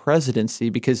the presidency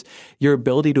because your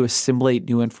ability to assimilate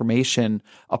new information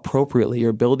appropriately, your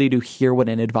ability to hear what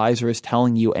an advisor is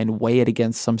telling you and weigh it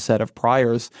against some set of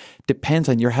priors depends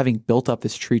on your having built up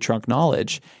this tree trunk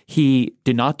knowledge. He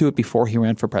did not do it before he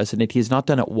ran for president. He has not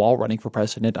done it while running for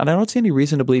president. And I don't see any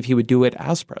reason to believe he would do it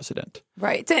as president.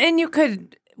 Right. And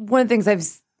one of the things I've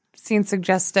seen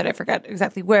suggested, I forget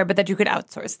exactly where, but that you could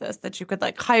outsource this, that you could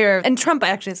hire, and Trump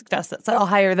actually suggests that, so I'll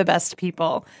hire the best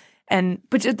people.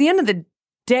 But at the end of the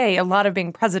day, a lot of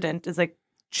being president is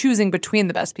choosing between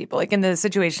the best people. In the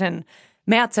situation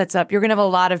Matt sets up, you're going to have a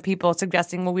lot of people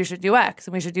suggesting, well, we should do X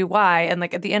and we should do Y. And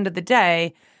at the end of the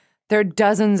day, there are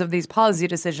dozens of these policy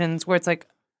decisions where it's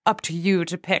up to you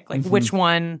to pick which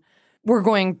one we're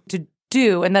going to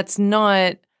do. And that's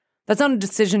not a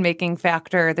decision-making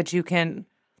factor that you can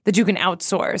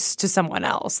outsource to someone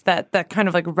else, that kind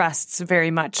of rests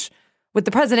very much with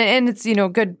the president. And it's, a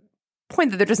good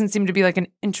point that there doesn't seem to be an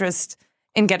interest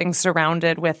in getting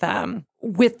surrounded with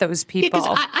those people.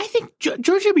 Yeah, I think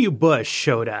George W. Bush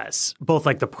showed us both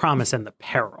the promise and the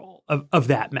peril of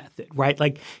that method,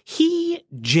 right? He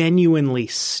genuinely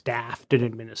staffed an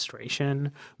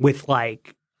administration with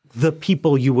the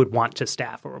people you would want to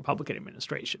staff a Republican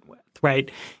administration with,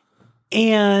 right?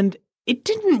 And it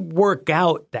didn't work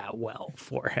out that well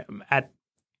for him at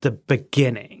the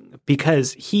beginning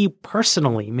because he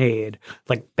personally made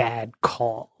bad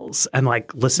calls and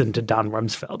listened to Don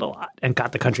Rumsfeld a lot and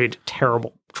got the country into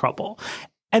terrible trouble.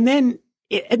 And then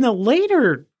in the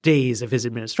later days of his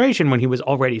administration, when he was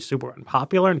already super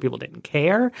unpopular and people didn't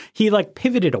care, he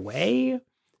pivoted away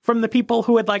from the people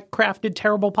who had crafted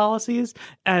terrible policies,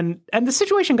 and the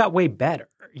situation got way better.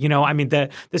 The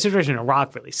situation in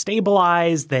Iraq really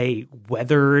stabilized. They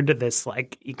weathered this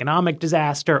economic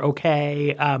disaster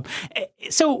okay.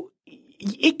 So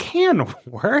it can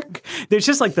work. There's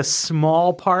just the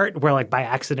small part where by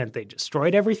accident they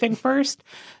destroyed everything first.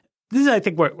 This is, I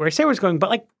think, where Sarah's going.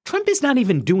 But Trump is not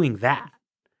even doing that.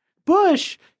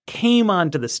 Bush came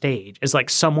onto the stage as like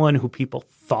someone who people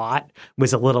thought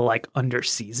was a little like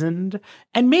underseasoned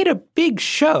and made a big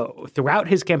show throughout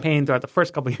his campaign, throughout the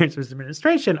first couple of years of his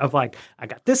administration of like, I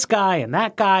got this guy and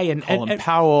that guy and Colin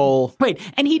Powell.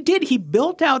 And he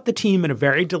built out the team in a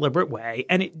very deliberate way.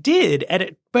 And it did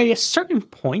by a certain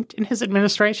point in his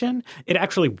administration, it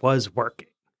actually was working.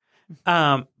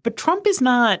 But Trump is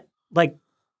not like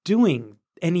doing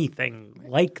anything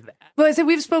like that. Well, I said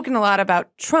we've spoken a lot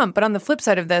about Trump, but on the flip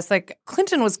side of this, like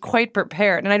Clinton was quite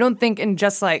prepared. And I don't think in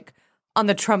just like on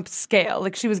the Trump scale,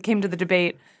 like came to the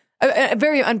debate, a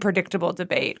very unpredictable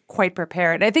debate, quite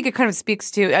prepared. And I think it kind of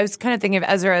speaks to, I was kind of thinking of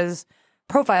Ezra's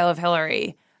profile of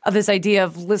Hillary, of this idea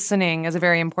of listening as a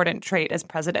very important trait as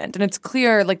president. And it's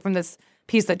clear, like from this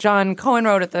piece that John Cohen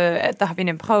wrote at the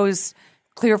Huffington Post,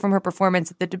 clear from her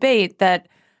performance at the debate that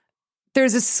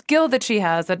there's a skill that she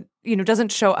has that,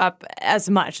 doesn't show up as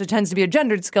much. It tends to be a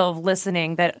gendered skill of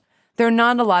listening, that there are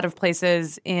not a lot of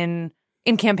places in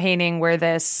campaigning where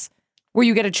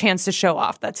you get a chance to show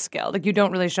off that skill. Like you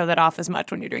don't really show that off as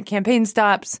much when you're doing campaign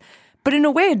stops. But in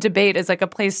a way, a debate is like a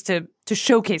place to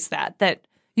showcase that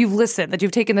you've listened, that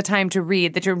you've taken the time to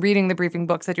read, that you're reading the briefing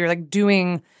books, that you're like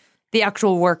doing the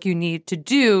actual work you need to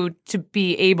do to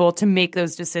be able to make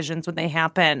those decisions when they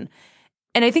happen.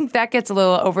 And I think that gets a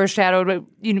little overshadowed,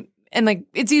 and like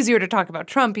it's easier to talk about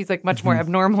Trump. He's like much more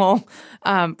abnormal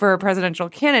for a presidential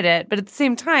candidate. But at the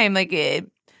same time, like I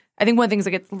think one of the things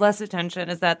that gets less attention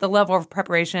is that the level of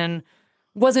preparation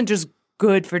wasn't just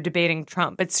good for debating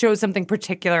Trump. It shows something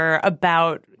particular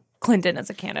about Clinton as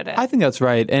a candidate. I think that's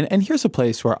right. And here's a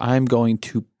place where I'm going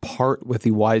to part with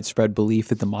the widespread belief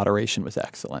that the moderation was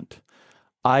excellent.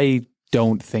 I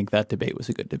don't think that debate was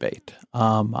a good debate.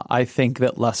 I think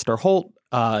that Lester Holt,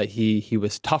 he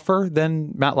was tougher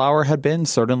than Matt Lauer had been.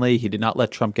 Certainly, he did not let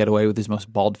Trump get away with his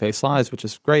most bald-faced lies, which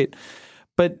is great.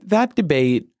 But that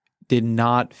debate did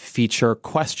not feature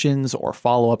questions or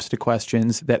follow-ups to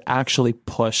questions that actually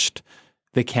pushed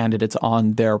the candidates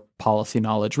on their policy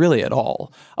knowledge really at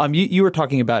all. You were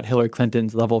talking about Hillary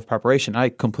Clinton's level of preparation. I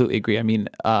completely agree. I mean,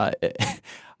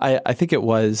 I think it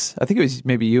was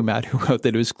maybe you, Matt, who wrote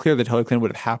that it was clear that Hillary Clinton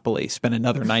would have happily spent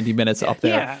another 90 minutes up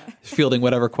there fielding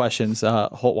whatever questions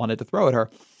Holt wanted to throw at her.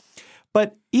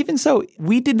 But even so,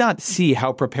 we did not see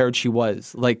how prepared she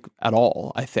was, like at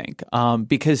all, I think,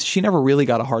 because she never really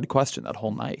got a hard question that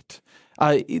whole night.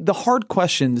 The hard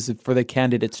questions for the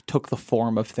candidates took the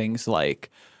form of things like,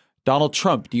 Donald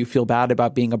Trump, do you feel bad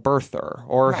about being a birther?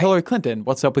 Or Hillary Clinton,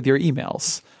 what's up with your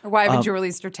emails? Or why haven't you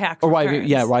released your tax returns?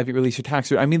 Why have you released your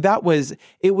tax returns? I mean,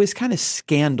 it was kind of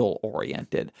scandal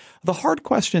oriented. The hard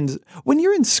questions, when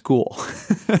you're in school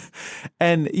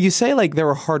and you say like there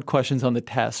were hard questions on the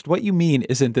test, what you mean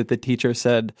isn't that the teacher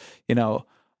said,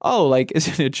 oh, like,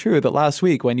 isn't it true that last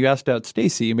week when you asked out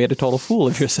Stacey, you made a total fool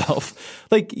of yourself?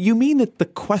 Like, you mean that the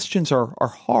questions are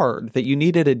hard, that you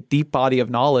needed a deep body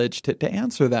of knowledge to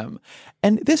answer them.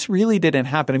 And this really didn't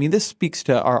happen. I mean, this speaks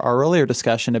to our earlier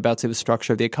discussion about, say, the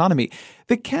structure of the economy.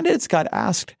 The candidates got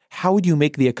asked, how would you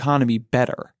make the economy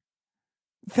better?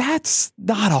 That's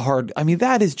not a hard, I mean,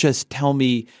 that is just tell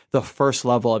me the first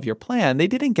level of your plan. They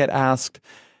didn't get asked,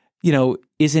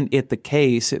 isn't it the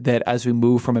case that as we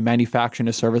move from a manufacturing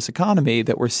to service economy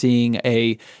that we're seeing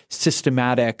a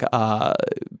systematic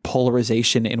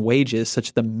polarization in wages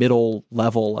such that the middle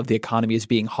level of the economy is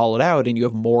being hollowed out and you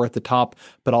have more at the top,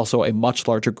 but also a much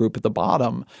larger group at the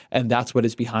bottom. And that's what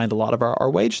is behind a lot of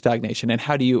our wage stagnation. And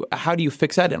how do you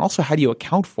fix that? And also, how do you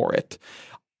account for it?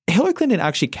 Hillary Clinton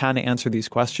actually can answer these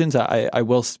questions. I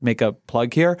will make a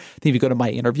plug here. I think if you go to my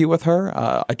interview with her,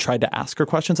 I tried to ask her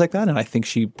questions like that, and I think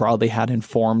she broadly had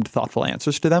informed, thoughtful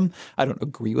answers to them. I don't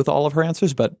agree with all of her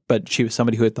answers, but she was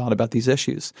somebody who had thought about these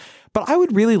issues. But I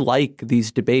would really like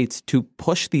these debates to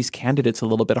push these candidates a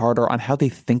little bit harder on how they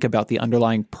think about the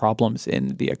underlying problems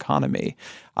in the economy.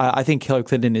 I think Hillary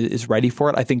Clinton is ready for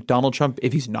it. I think Donald Trump,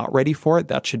 if he's not ready for it,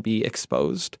 that should be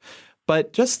exposed.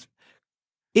 But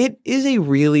it is a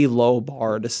really low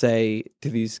bar to say to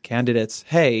these candidates,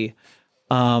 hey,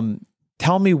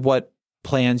 tell me what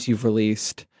plans you've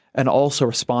released and also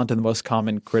respond to the most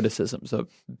common criticisms that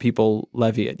people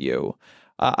levy at you.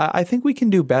 I think we can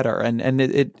do better.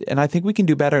 And I think we can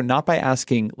do better not by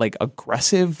asking like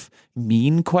aggressive,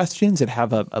 mean questions that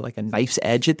have a knife's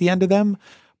edge at the end of them,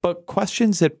 but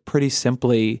questions that pretty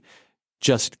simply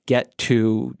just get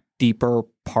to deeper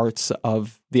parts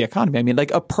of the economy. I mean, like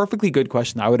a perfectly good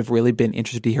question I would have really been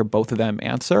interested to hear both of them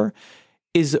answer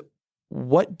is,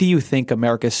 what do you think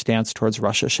America's stance towards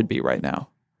Russia should be right now?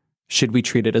 Should we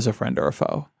treat it as a friend or a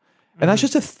foe? And that's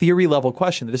just a theory level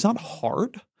question that is not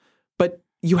hard, but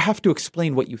you have to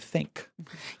explain what you think.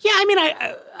 Yeah, I mean,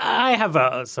 I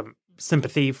have some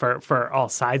sympathy for all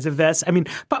sides of this. I mean,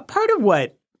 but part of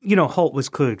what, Holt was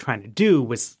clearly trying to do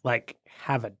was like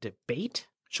have a debate.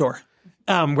 Sure.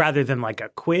 Rather than like a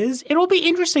quiz. It'll be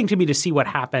interesting to me to see what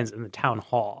happens in the town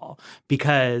hall,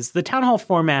 because the town hall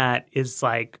format is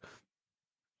like,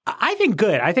 I think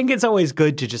good. I think it's always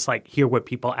good to just like hear what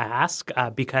people ask,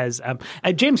 because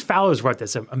James Fallows wrote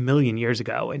this a million years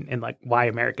ago in like Why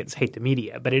Americans Hate the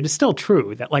Media. But it is still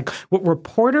true that like what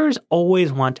reporters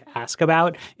always want to ask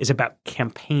about is about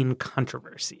campaign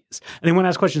controversies. And they want to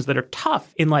ask questions that are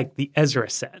tough in like the Ezra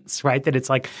sense, right? That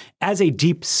it's like, as a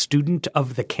deep student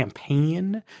of the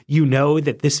campaign, you know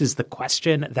that this is the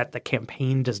question that the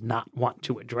campaign does not want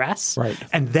to address. Right.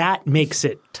 And that makes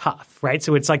it tough, right?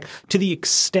 So it's like, to the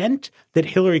extent that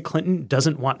Hillary Clinton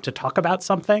doesn't want to talk about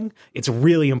something, it's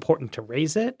really important to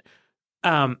raise it.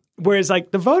 Whereas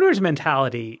like the voters'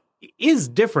 mentality is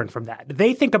different from that.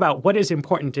 They think about what is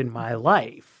important in my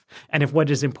life. And if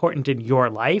what is important in your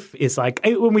life is like,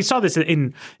 when we saw this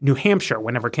in New Hampshire,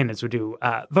 whenever candidates would do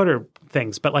voter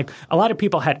things, but like a lot of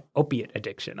people had opiate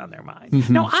addiction on their mind.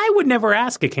 Mm-hmm. Now, I would never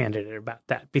ask a candidate about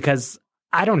that, because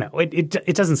I don't know.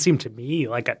 It doesn't seem to me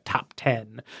like a top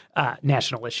 10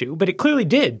 national issue, but it clearly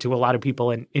did to a lot of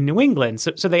people in New England.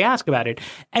 So they ask about it.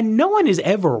 And no one is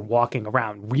ever walking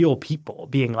around, real people,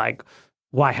 being like,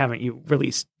 why haven't you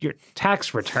released your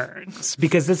tax returns?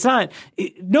 Because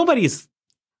nobody's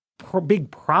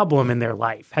big problem in their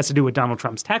life has to do with Donald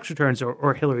Trump's tax returns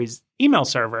or Hillary's email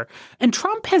server. And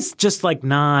Trump has just like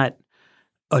not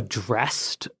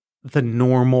addressed the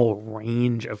normal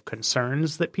range of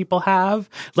concerns that people have.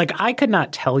 Like, I could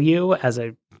not tell you as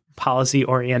a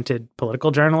policy-oriented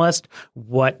political journalist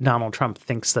what Donald Trump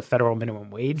thinks the federal minimum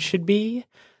wage should be.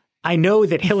 I know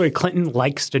that Hillary Clinton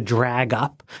likes to drag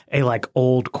up a like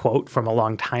old quote from a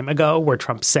long time ago where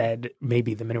Trump said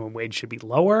maybe the minimum wage should be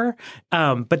lower.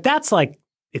 But that's like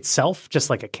itself just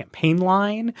like a campaign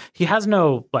line. He has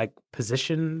no like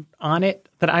position on it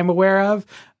that I'm aware of.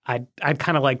 I'd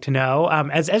kind of like to know.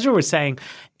 As Ezra was saying,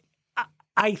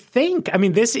 I think, I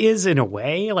mean, this is in a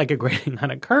way like a grading on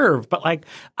a curve, but like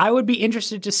I would be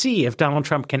interested to see if Donald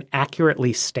Trump can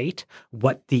accurately state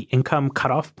what the income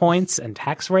cutoff points and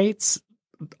tax rates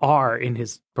are in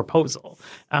his proposal.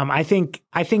 I think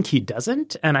he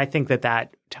doesn't, and I think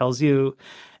that tells you.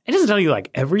 It doesn't tell you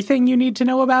like everything you need to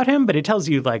know about him, but it tells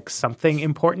you like something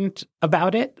important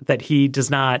about it, that he does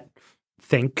not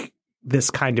think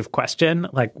this kind of question,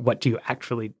 like what do you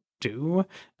actually do,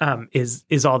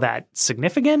 is all that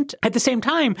significant. At the same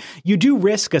time, you do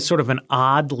risk a sort of an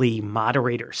oddly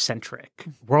moderator-centric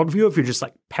worldview if you're just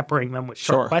like peppering them with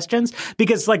short questions.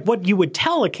 Because like what you would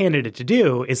tell a candidate to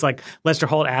do is like Lester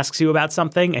Holt asks you about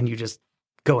something and you just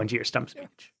go into your stump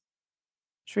speech.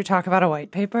 Should we talk about a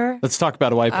white paper? Let's talk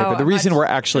about a white paper. The reason we're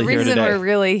actually here today. The reason we're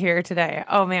really here today.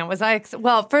 Oh, man, was I...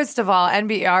 Well, first of all,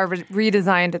 NBER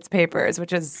redesigned its papers,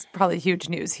 which is probably huge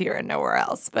news here and nowhere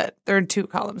else. But they're in 2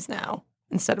 columns now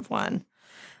instead of 1.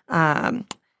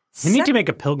 We need to make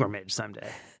a pilgrimage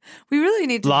someday. We really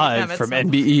need to live from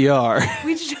NBER.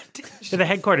 We should to the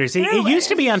headquarters. It used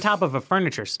to be on top of a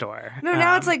furniture store. No,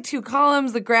 now it's like 2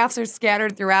 columns. The graphs are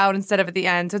scattered throughout instead of at the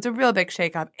end. So it's a real big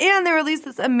shakeup. And they released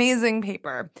this amazing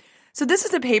paper. So this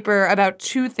is a paper about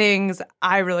 2 things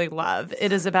I really love.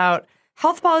 It is about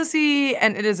health policy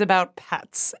and it is about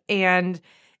pets. And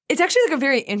it's actually like a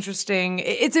very interesting,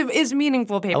 it's a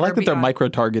meaningful paper. I like that they're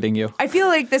micro-targeting you. I feel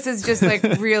like this is just like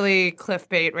really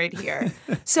clickbait right here.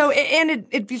 So, and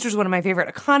it features one of my favorite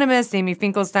economists, Amy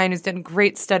Finkelstein, who's done a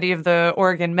great study of the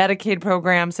Oregon Medicaid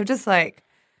program. So just like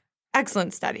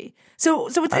excellent study. So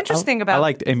what's interesting about... I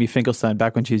liked Amy Finkelstein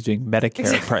back when she was doing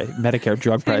Medicare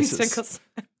drug prices.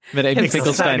 Amy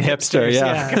Finkelstein hipster,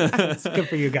 yeah. It's good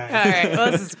for you guys. All right,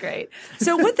 well, this is great.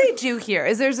 So what they do here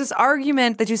is there's this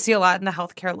argument that you see a lot in the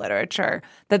healthcare literature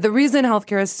that the reason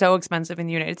healthcare is so expensive in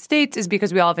the United States is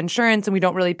because we all have insurance and we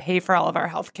don't really pay for all of our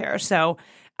healthcare. So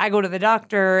I go to the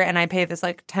doctor and I pay this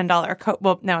like $10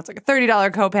 well, now it's like a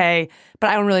 $30 copay, but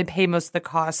I don't really pay most of the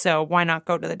cost. So why not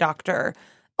go to the doctor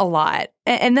a lot?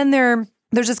 And then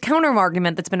there's this counter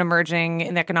argument that's been emerging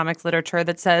in the economics literature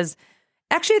that says,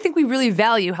 actually, I think we really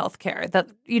value healthcare. That,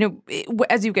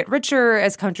 as you get richer,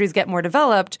 as countries get more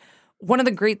developed, one of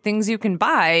the great things you can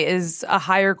buy is a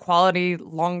higher quality,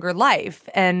 longer life.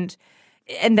 And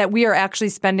that we are actually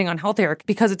spending on healthcare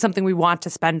because it's something we want to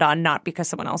spend on, not because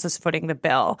someone else is footing the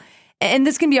bill. And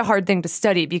this can be a hard thing to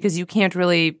study because you can't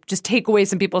really just take away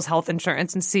some people's health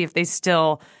insurance and see if they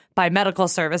still buy medical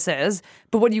services.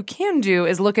 But what you can do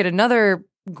is look at another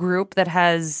group that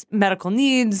has medical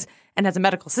needs and has a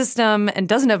medical system and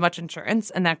doesn't have much insurance,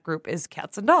 and that group is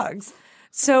cats and dogs.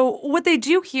 So what they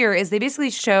do here is they basically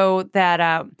show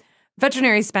that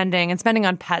veterinary spending and spending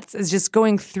on pets is just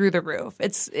going through the roof.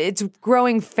 It's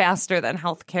growing faster than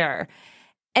healthcare.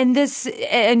 And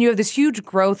you have this huge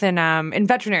growth in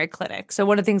veterinary clinics. So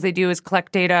one of the things they do is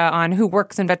collect data on who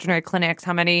works in veterinary clinics,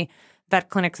 how many vet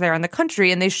clinics there are in the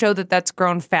country, and they show that that's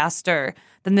grown faster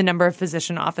than the number of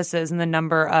physician offices and the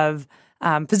number of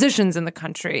physicians in the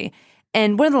country.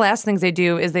 And one of the last things they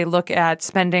do is they look at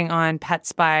spending on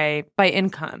pets by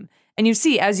income. And you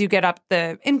see, as you get up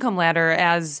the income ladder,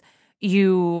 as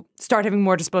you start having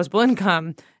more disposable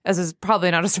income, as is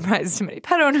probably not a surprise to many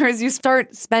pet owners, you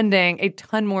start spending a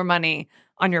ton more money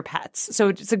on your pets. So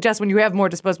it suggests when you have more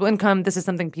disposable income, this is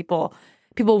something people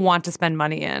want to spend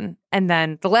money in. And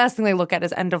then the last thing they look at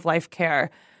is end-of-life care,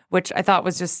 which I thought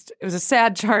was it was a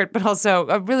sad chart, but also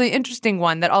a really interesting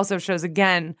one that also shows,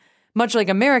 again, much like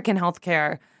American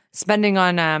healthcare, spending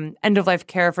on end-of-life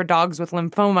care for dogs with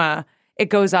lymphoma, it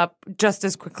goes up just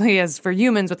as quickly as for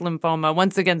humans with lymphoma,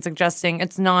 once again suggesting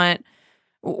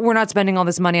we're not spending all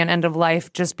this money on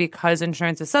end-of-life just because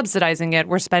insurance is subsidizing it.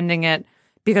 We're spending it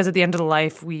because at the end of the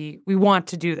life, we want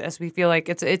to do this. We feel like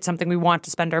it's something we want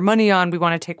to spend our money on. We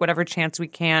want to take whatever chance we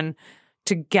can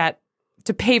to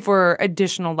pay for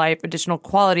additional life, additional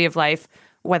quality of life,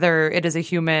 whether it is a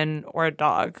human or a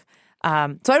dog. So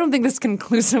I don't think this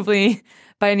conclusively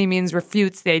by any means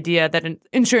refutes the idea that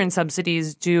insurance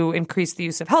subsidies do increase the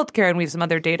use of healthcare, and we have some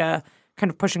other data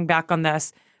kind of pushing back on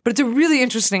this. But it's a really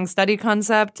interesting study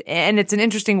concept, and it's an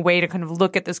interesting way to kind of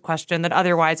look at this question that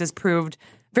otherwise has proved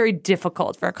very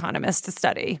difficult for economists to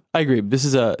study. I agree. This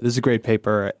is a great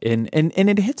paper, and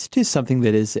it hits to something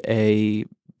that is a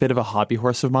bit of a hobby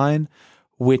horse of mine,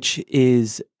 which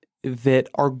is that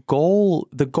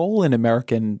the goal in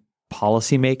American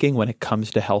policymaking when it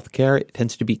comes to healthcare, it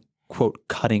tends to be, quote,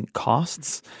 cutting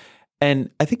costs. And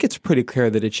I think it's pretty clear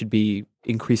that it should be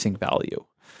increasing value.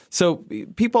 So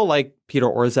people like Peter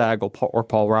Orszag or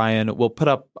Paul Ryan will put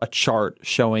up a chart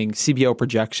showing CBO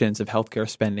projections of healthcare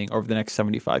spending over the next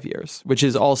 75 years, which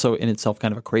is also in itself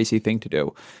kind of a crazy thing to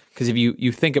do. Because if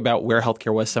you think about where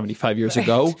healthcare was 75 years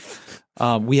ago,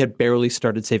 we had barely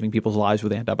started saving people's lives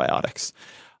with antibiotics.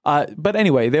 But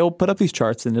anyway, they'll put up these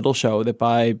charts and it'll show that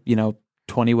by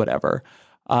 20 whatever,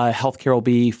 healthcare will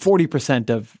be 40%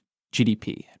 of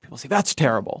GDP. People say that's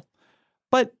terrible,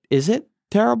 but is it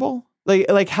terrible?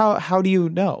 Like how do you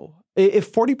know?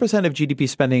 If 40% of GDP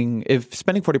spending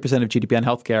 40% of GDP on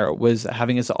healthcare was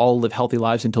having us all live healthy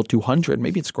lives until 200,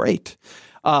 maybe it's great.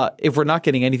 If we're not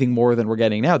getting anything more than we're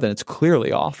getting now, then it's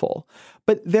clearly awful.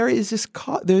 But there's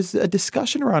a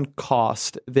discussion around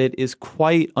cost that is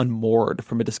quite unmoored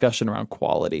from a discussion around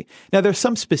quality. Now, there's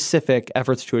some specific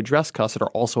efforts to address cost that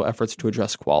are also efforts to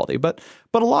address quality, but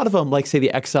a lot of them, like say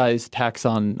the excise tax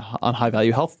on high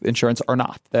value health insurance, are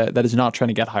not. That is not trying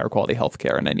to get higher quality health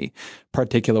care in any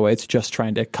particular way. It's just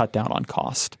trying to cut down on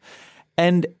cost.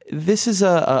 And this is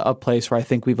a place where I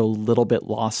think we've a little bit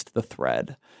lost the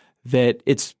thread. That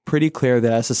it's pretty clear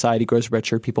that as society grows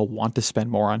richer, people want to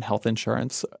spend more on health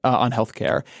insurance, on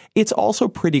healthcare. It's also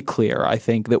pretty clear, I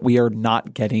think, that we are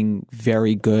not getting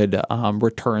very good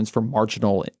returns for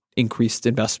marginal increased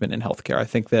investment in healthcare. I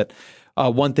think that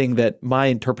one thing that my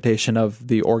interpretation of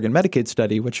the Oregon Medicaid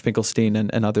study, which Finkelstein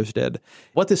and others did,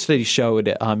 what this study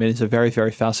showed is a very,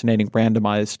 very fascinating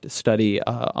randomized study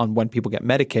on when people get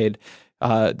Medicaid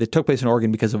that took place in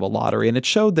Oregon because of a lottery. And it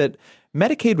showed that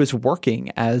Medicaid was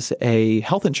working as a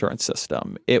health insurance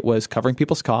system. It was covering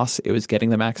people's costs. It was getting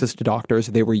them access to doctors.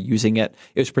 They were using it.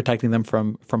 It was protecting them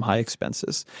from high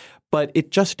expenses. But it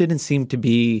just didn't seem to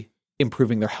be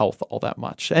improving their health all that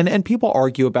much. And people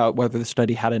argue about whether the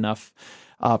study had enough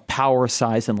power,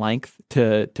 size, and length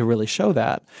to really show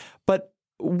that. But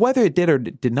whether it did or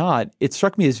did not, it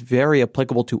struck me as very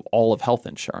applicable to all of health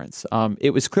insurance. It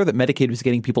was clear that Medicaid was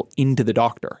getting people into the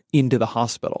doctor, into the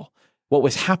hospital. What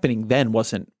was happening then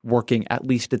wasn't working at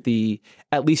least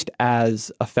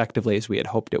as effectively as we had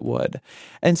hoped it would.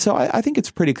 And so I think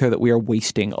it's pretty clear that we are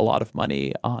wasting a lot of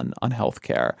money on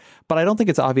healthcare. But I don't think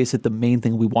it's obvious that the main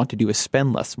thing we want to do is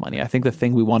spend less money. I think the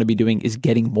thing we want to be doing is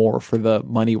getting more for the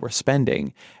money we're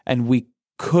spending. And we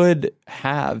could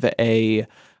have a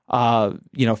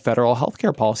federal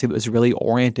healthcare policy that was really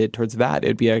oriented towards that.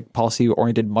 It'd be a policy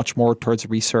oriented much more towards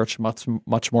research, much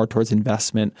more towards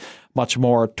investment, much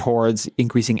more towards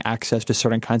increasing access to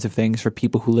certain kinds of things for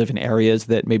people who live in areas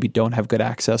that maybe don't have good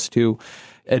access to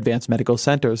advanced medical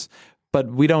centers. But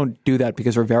we don't do that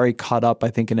because we're very caught up, I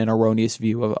think, in an erroneous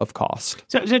view of cost.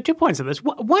 So 2 points on this.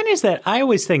 One is that I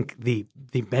always think the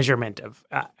measurement of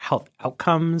health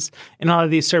outcomes in all of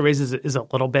these surveys is a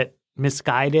little bit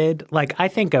misguided. Like I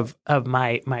think of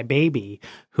my baby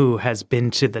who has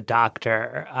been to the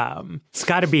doctor. It's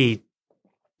got to be,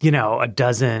 a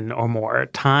dozen or more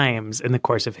times in the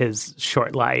course of his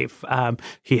short life.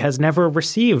 He has never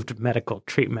received medical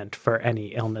treatment for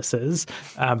any illnesses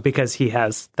because he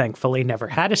has thankfully never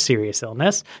had a serious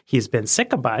illness. He's been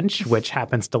sick a bunch, which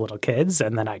happens to little kids.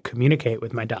 And then I communicate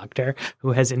with my doctor,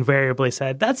 who has invariably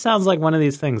said, that sounds like one of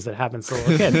these things that happens to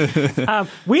little kids.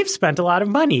 We've spent a lot of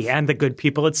money, and the good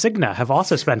people at Cigna have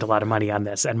also spent a lot of money on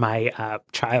this. And my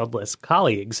childless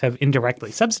colleagues have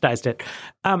indirectly subsidized it.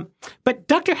 But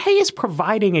Dr. Hay is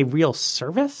providing a real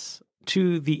service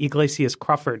to the Iglesias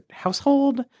Crawford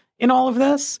household in all of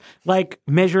this, like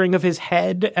measuring of his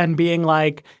head and being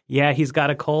like, yeah, he's got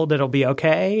a cold, it'll be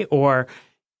okay. Or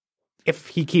if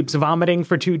he keeps vomiting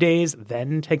for 2 days,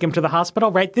 then take him to the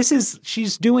hospital, right?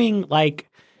 She's doing like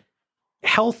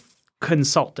health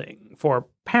consulting for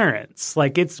parents.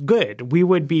 Like, it's good. We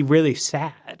would be really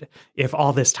sad if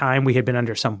all this time we had been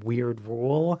under some weird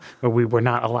rule where we were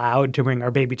not allowed to bring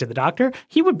our baby to the doctor.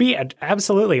 He would be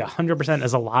absolutely 100%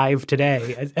 as alive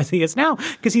today as he is now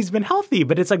because he's been healthy.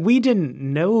 But it's like we didn't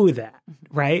know that,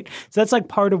 right? So that's like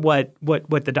part of what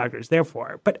the doctor is there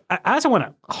for. But I also want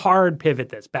to hard pivot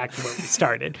this back to where we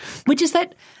started, which is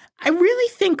that I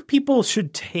really think people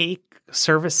should take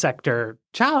service sector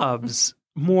jobs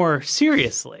more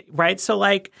seriously, right? So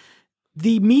like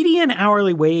the median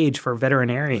hourly wage for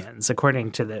veterinarians,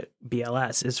 according to the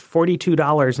BLS, is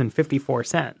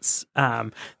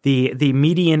 $42.54. The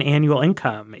median annual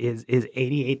income is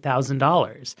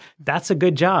 $88,000. That's a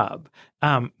good job.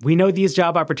 We know these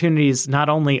job opportunities not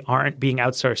only aren't being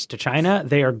outsourced to China,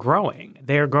 they are growing.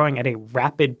 They are growing at a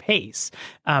rapid pace.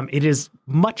 It is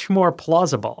much more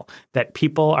plausible that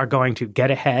people are going to get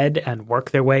ahead and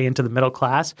work their way into the middle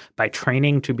class by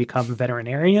training to become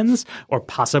veterinarians or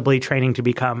possibly training to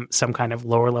become some kind of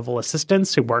lower level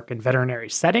assistants who work in veterinary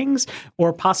settings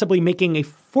or possibly making a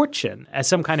fortune as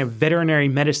some kind of veterinary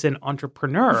medicine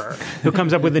entrepreneur who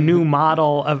comes up with a new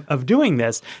model of doing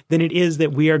this than it is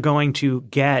that we are going to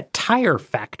get tire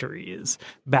factories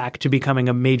back to becoming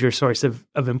a major source of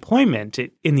employment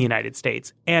in the United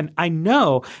States. And I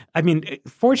know, I mean,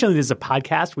 fortunately, this is a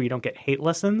podcast where you don't get hate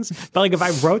listens. But like if I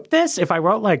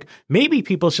wrote like maybe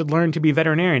people should learn to be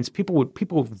veterinarians, people would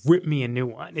rip me a new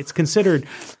one. It's considered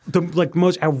the like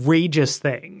most outrageous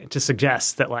thing to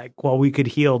suggest that like, well, we could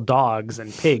heal dogs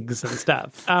and pigs and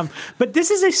stuff. But this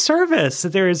is a service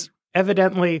that there is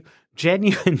evidently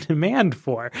genuine demand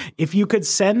for. If you could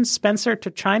send Spencer to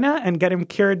China and get him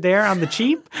cured there on the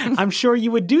cheap, I'm sure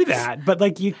you would do that. But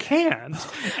like you can't.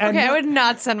 And okay, I would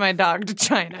not send my dog to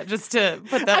China, just to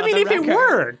put that. I mean, on the if record. it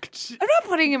worked. I'm not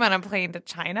putting him on a plane to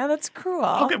China. That's cruel.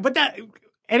 Okay, but that.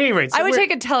 At any rate, so I would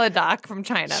take a teledoc from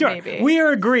China, sure, maybe. We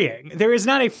are agreeing. There is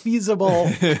not a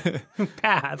feasible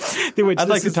path through which I'd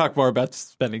like to talk more about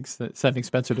sending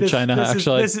Spencer to China,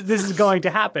 actually. This is going to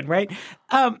happen, right?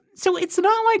 So it's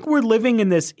not like we're living in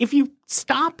this. If you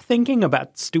stop thinking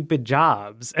about stupid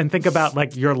jobs and think about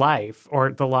like your life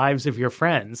or the lives of your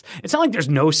friends, it's not like there's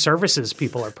no services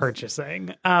people are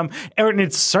purchasing. And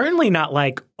it's certainly not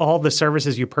like all the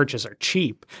services you purchase are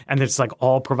cheap and it's like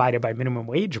all provided by minimum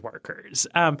wage workers.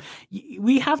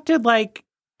 We have to like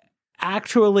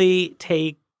actually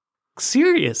take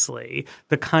seriously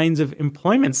the kinds of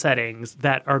employment settings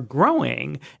that are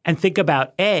growing and think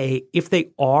about, A, if they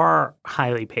are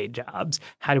highly paid jobs,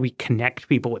 how do we connect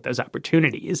people with those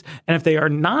opportunities? And if they are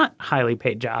not highly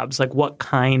paid jobs, like what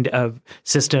kind of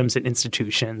systems and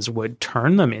institutions would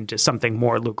turn them into something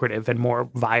more lucrative and more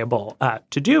viable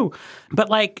to do? But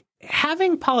like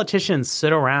having politicians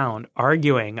sit around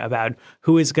arguing about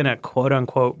who is going to quote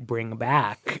unquote bring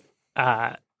back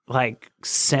like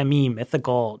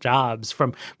semi-mythical jobs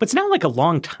from what's now like a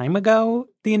long time ago,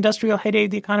 the industrial heyday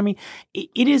of the economy,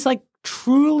 it is like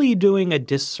truly doing a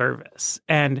disservice.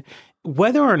 And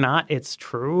whether or not it's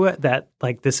true that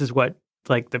like this is what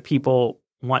like the people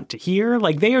want to hear,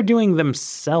 like they are doing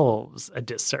themselves a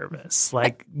disservice.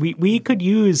 Like we could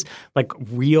use like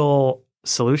real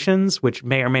solutions, which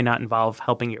may or may not involve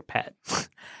helping your pet.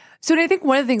 So I think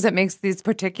one of the things that makes these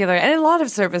particular, and a lot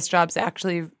of service jobs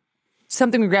actually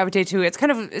something we gravitate to, it's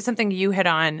kind of something you hit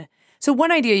on. So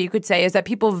one idea you could say is that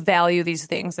people value these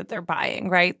things that they're buying,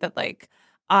 right? That like,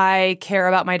 I care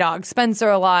about my dog Spencer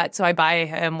a lot, so I buy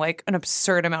him like an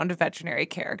absurd amount of veterinary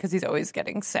care because he's always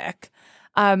getting sick.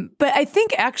 But I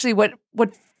think actually what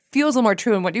feels a little more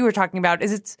true in what you were talking about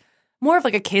is it's more of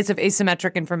like a case of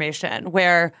asymmetric information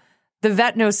where the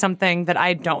vet knows something that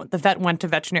I don't. The vet went to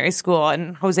veterinary school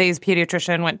and Jose's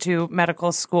pediatrician went to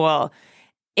medical school.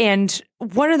 And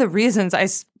one of the reasons I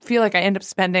feel like I end up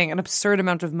spending an absurd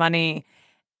amount of money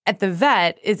at the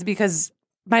vet is because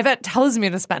my vet tells me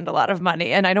to spend a lot of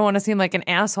money, and I don't want to seem like an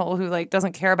asshole who like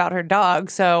doesn't care about her dog.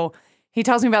 So he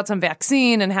tells me about some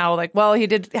vaccine and how like, well, he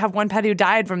did have one pet who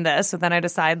died from this. So then I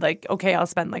decide like, okay, I'll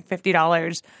spend like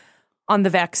 $50 on the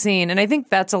vaccine. And I think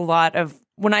that's a lot of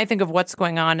when I think of what's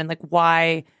going on and like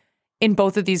why in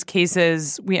both of these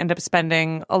cases we end up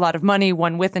spending a lot of money,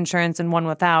 one with insurance and one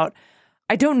without.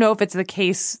 I don't know if it's the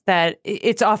case that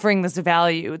it's offering this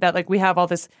value that like we have all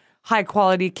this high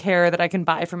quality care that I can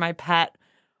buy for my pet,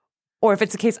 or if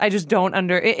it's the case I just don't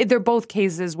they're both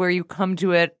cases where you come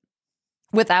to it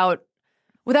without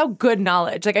good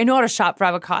knowledge. Like I know how to shop for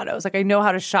avocados. Like I know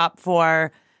how to shop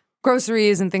for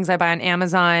groceries and things I buy on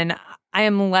Amazon. I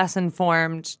am less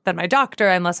informed than my doctor.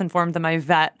 I'm less informed than my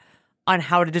vet on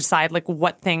how to decide like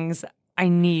what things I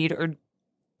need or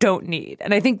don't need.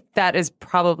 And I think that is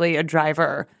probably a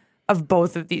driver of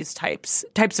both of these types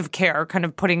of care, kind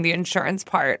of putting the insurance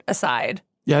part aside.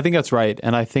 Yeah, I think that's right.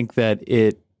 And I think that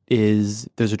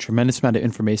there's a tremendous amount of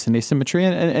information asymmetry.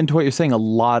 And to what you're saying, a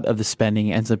lot of the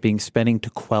spending ends up being spending to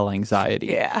quell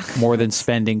anxiety more than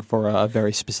spending for a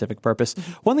very specific purpose.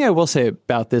 One thing I will say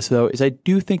about this, though, is I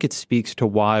do think it speaks to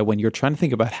why when you're trying to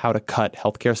think about how to cut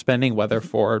healthcare spending, whether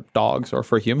for dogs or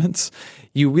for humans,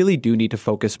 you really do need to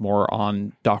focus more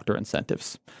on doctor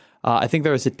incentives. I think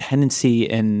there is a tendency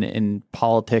in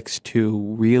politics to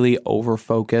really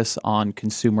over-focus on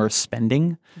consumer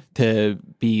spending, to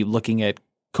be looking at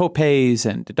copays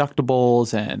and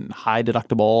deductibles and high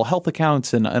deductible health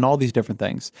accounts and all these different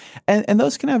things. And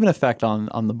those can have an effect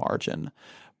on the margin.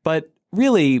 But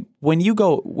really, when you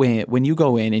go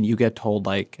in and you get told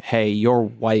like, hey, your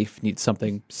wife needs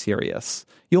something serious,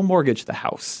 you'll mortgage the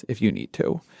house if you need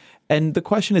to. And the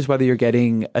question is whether you're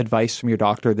getting advice from your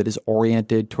doctor that is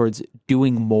oriented towards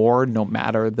doing more no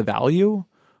matter the value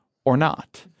or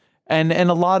not. And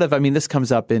a lot of, this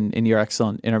comes up in your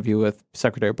excellent interview with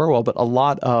Secretary Burwell, but a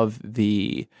lot of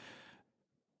the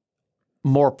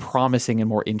more promising and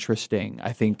more interesting,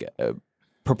 I think,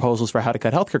 proposals for how to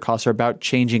cut healthcare costs are about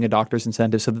changing a doctor's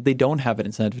incentive so that they don't have an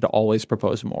incentive to always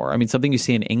propose more. Something you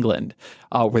see in England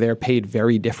where they're paid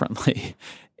very differently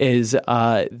is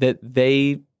that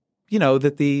they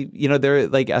they're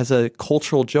like as a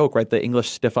cultural joke, right? The English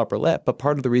stiff upper lip. But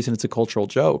part of the reason it's a cultural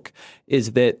joke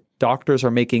is that doctors are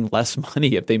making less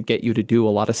money if they get you to do a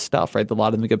lot of stuff, right? A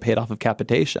lot of them get paid off of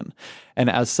capitation. And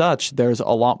as such, there's a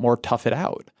lot more tough it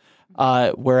out.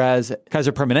 Whereas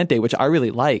Kaiser Permanente, which I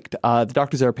really liked, the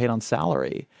doctors that are paid on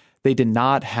salary, they did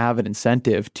not have an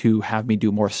incentive to have me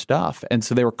do more stuff. And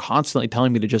so they were constantly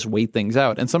telling me to just wait things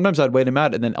out. And sometimes I'd wait them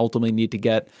out and then ultimately need to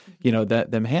get,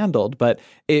 them handled. But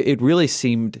it really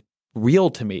seemed real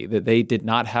to me that they did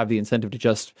not have the incentive to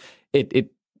just, it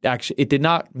did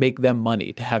not make them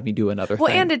money to have me do another thing.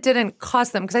 Well, and it didn't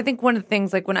cost them. Because I think one of the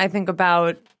things, like when I think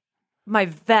about my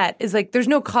vet is like, there's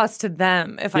no cost to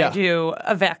them if I do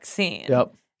a vaccine.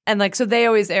 Yep. And like, so they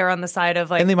always err on the side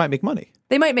of like, and they might make money.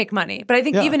 They might make money. But I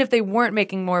think even if they weren't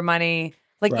making more money,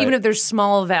 like even if there's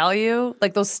small value,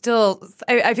 like they'll still,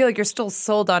 I feel like you're still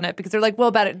sold on it because they're like,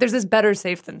 well, there's this better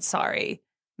safe than sorry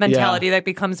mentality that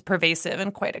becomes pervasive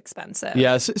and quite expensive.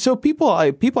 Yeah. So people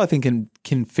I think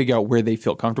can figure out where they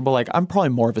feel comfortable. Like I'm probably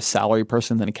more of a salary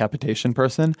person than a capitation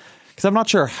person because I'm not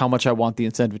sure how much I want the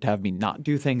incentive to have me not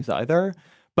do things either.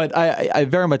 But I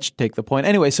very much take the point.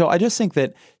 Anyway, so I just think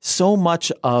that so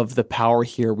much of the power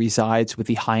here resides with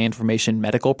the high information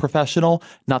medical professional,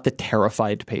 not the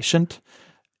terrified patient,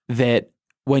 that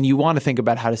when you want to think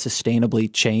about how to sustainably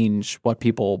change what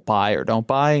people buy or don't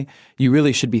buy, you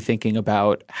really should be thinking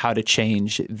about how to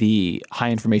change the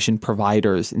high information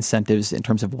providers' incentives in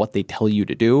terms of what they tell you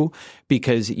to do,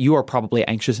 because you are probably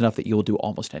anxious enough that you will do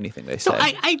almost anything they say. So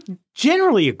I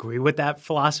generally agree with that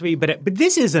philosophy, but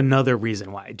this is another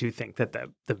reason why I do think that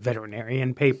the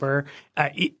veterinarian paper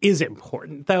is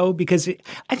important, though, because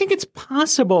I think it's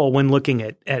possible when looking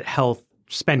at health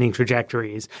spending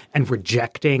trajectories and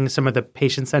rejecting some of the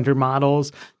patient-centered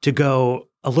models to go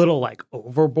a little like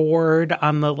overboard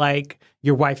on the like,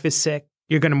 your wife is sick,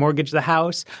 you're going to mortgage the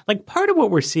house. Like part of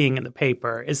what we're seeing in the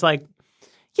paper is like,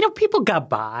 people got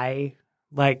by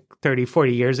like 30,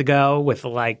 40 years ago with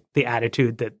like the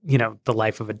attitude that, the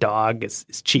life of a dog is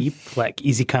cheap, like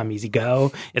easy come, easy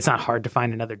go. It's not hard to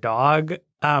find another dog.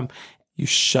 You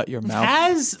shut your mouth.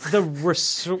 As the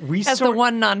resource, as the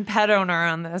one non-pet owner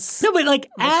on this. No, but like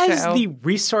as show. the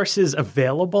resources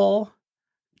available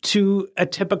to a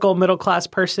typical middle class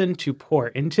person to pour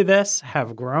into this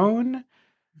have grown,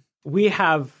 we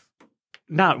have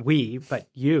not we, but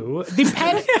you,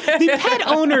 the pet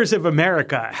owners of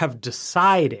America have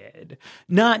decided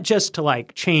not just to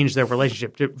like change their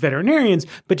relationship to veterinarians,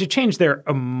 but to change their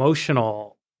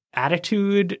emotional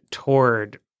attitude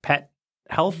toward pet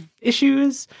health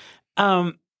issues.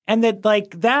 And that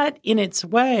like that in its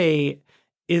way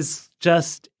is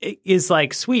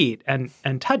like sweet and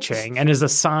touching and is a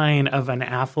sign of an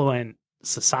affluent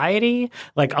society,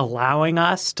 like allowing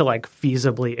us to like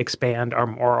feasibly expand our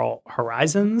moral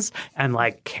horizons and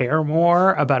like care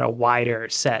more about a wider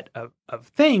set of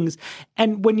things.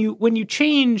 And when you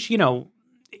change,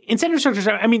 incentive structures,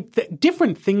 I mean,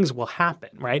 different things will happen,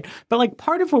 right? But like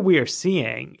part of what we are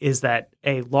seeing is that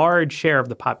a large share of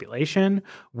the population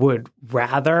would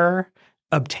rather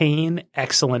obtain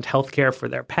excellent healthcare for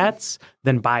their pets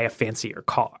than buy a fancier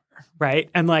car, right?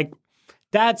 And like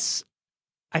that's,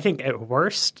 I think at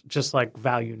worst, just like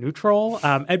value neutral.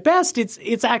 At best,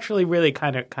 it's actually really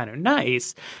kind of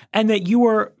nice, and that you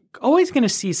are always going to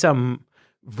see some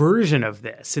version of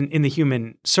this in the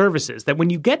human services. That when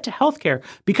you get to healthcare,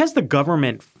 because the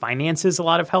government finances a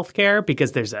lot of healthcare,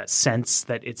 because there's a sense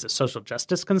that it's a social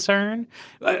justice concern,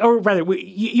 or rather,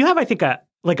 you have, I think, a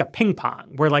ping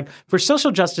pong where like for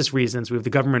social justice reasons, we have the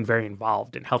government very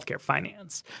involved in healthcare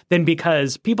finance. Then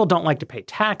because people don't like to pay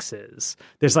taxes,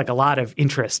 there's like a lot of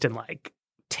interest in like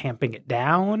tamping it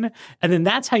down. And then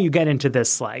that's how you get into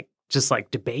this like just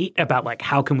like debate about like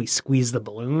how can we squeeze the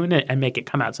balloon and make it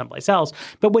come out someplace else.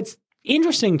 But what's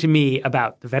interesting to me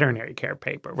about the veterinary care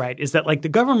paper, right, is that like the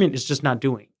government is just not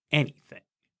doing anything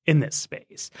in this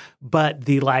space. But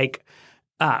the like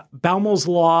Baumel's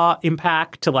law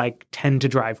impact to like tend to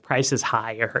drive prices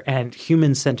higher and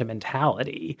human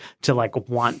sentimentality to like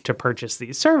want to purchase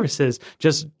these services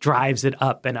just drives it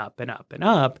up and up and up and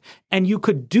up. And you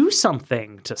could do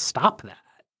something to stop that,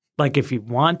 like if you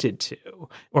wanted to,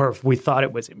 or if we thought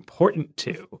it was important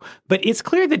to. But it's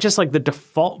clear that just like the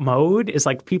default mode is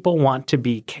like people want to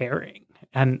be caring.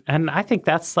 And I think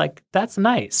that's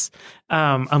nice,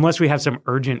 unless we have some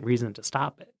urgent reason to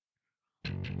stop it.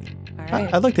 All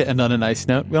right. I'd like to end on a nice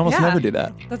note. We almost never do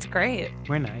that. That's great.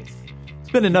 We're nice.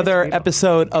 It's been another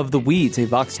episode of The Weeds, a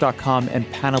Vox.com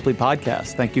and Panoply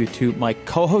podcast. Thank you to my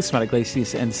co-hosts, Matt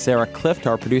Iglesias and Sarah Clift,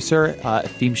 our producer,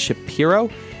 Efim Shapiro.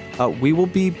 We will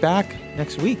be back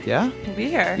next week, yeah? We'll be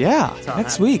here. Yeah,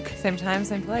 next week. Same time,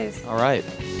 same place. All right.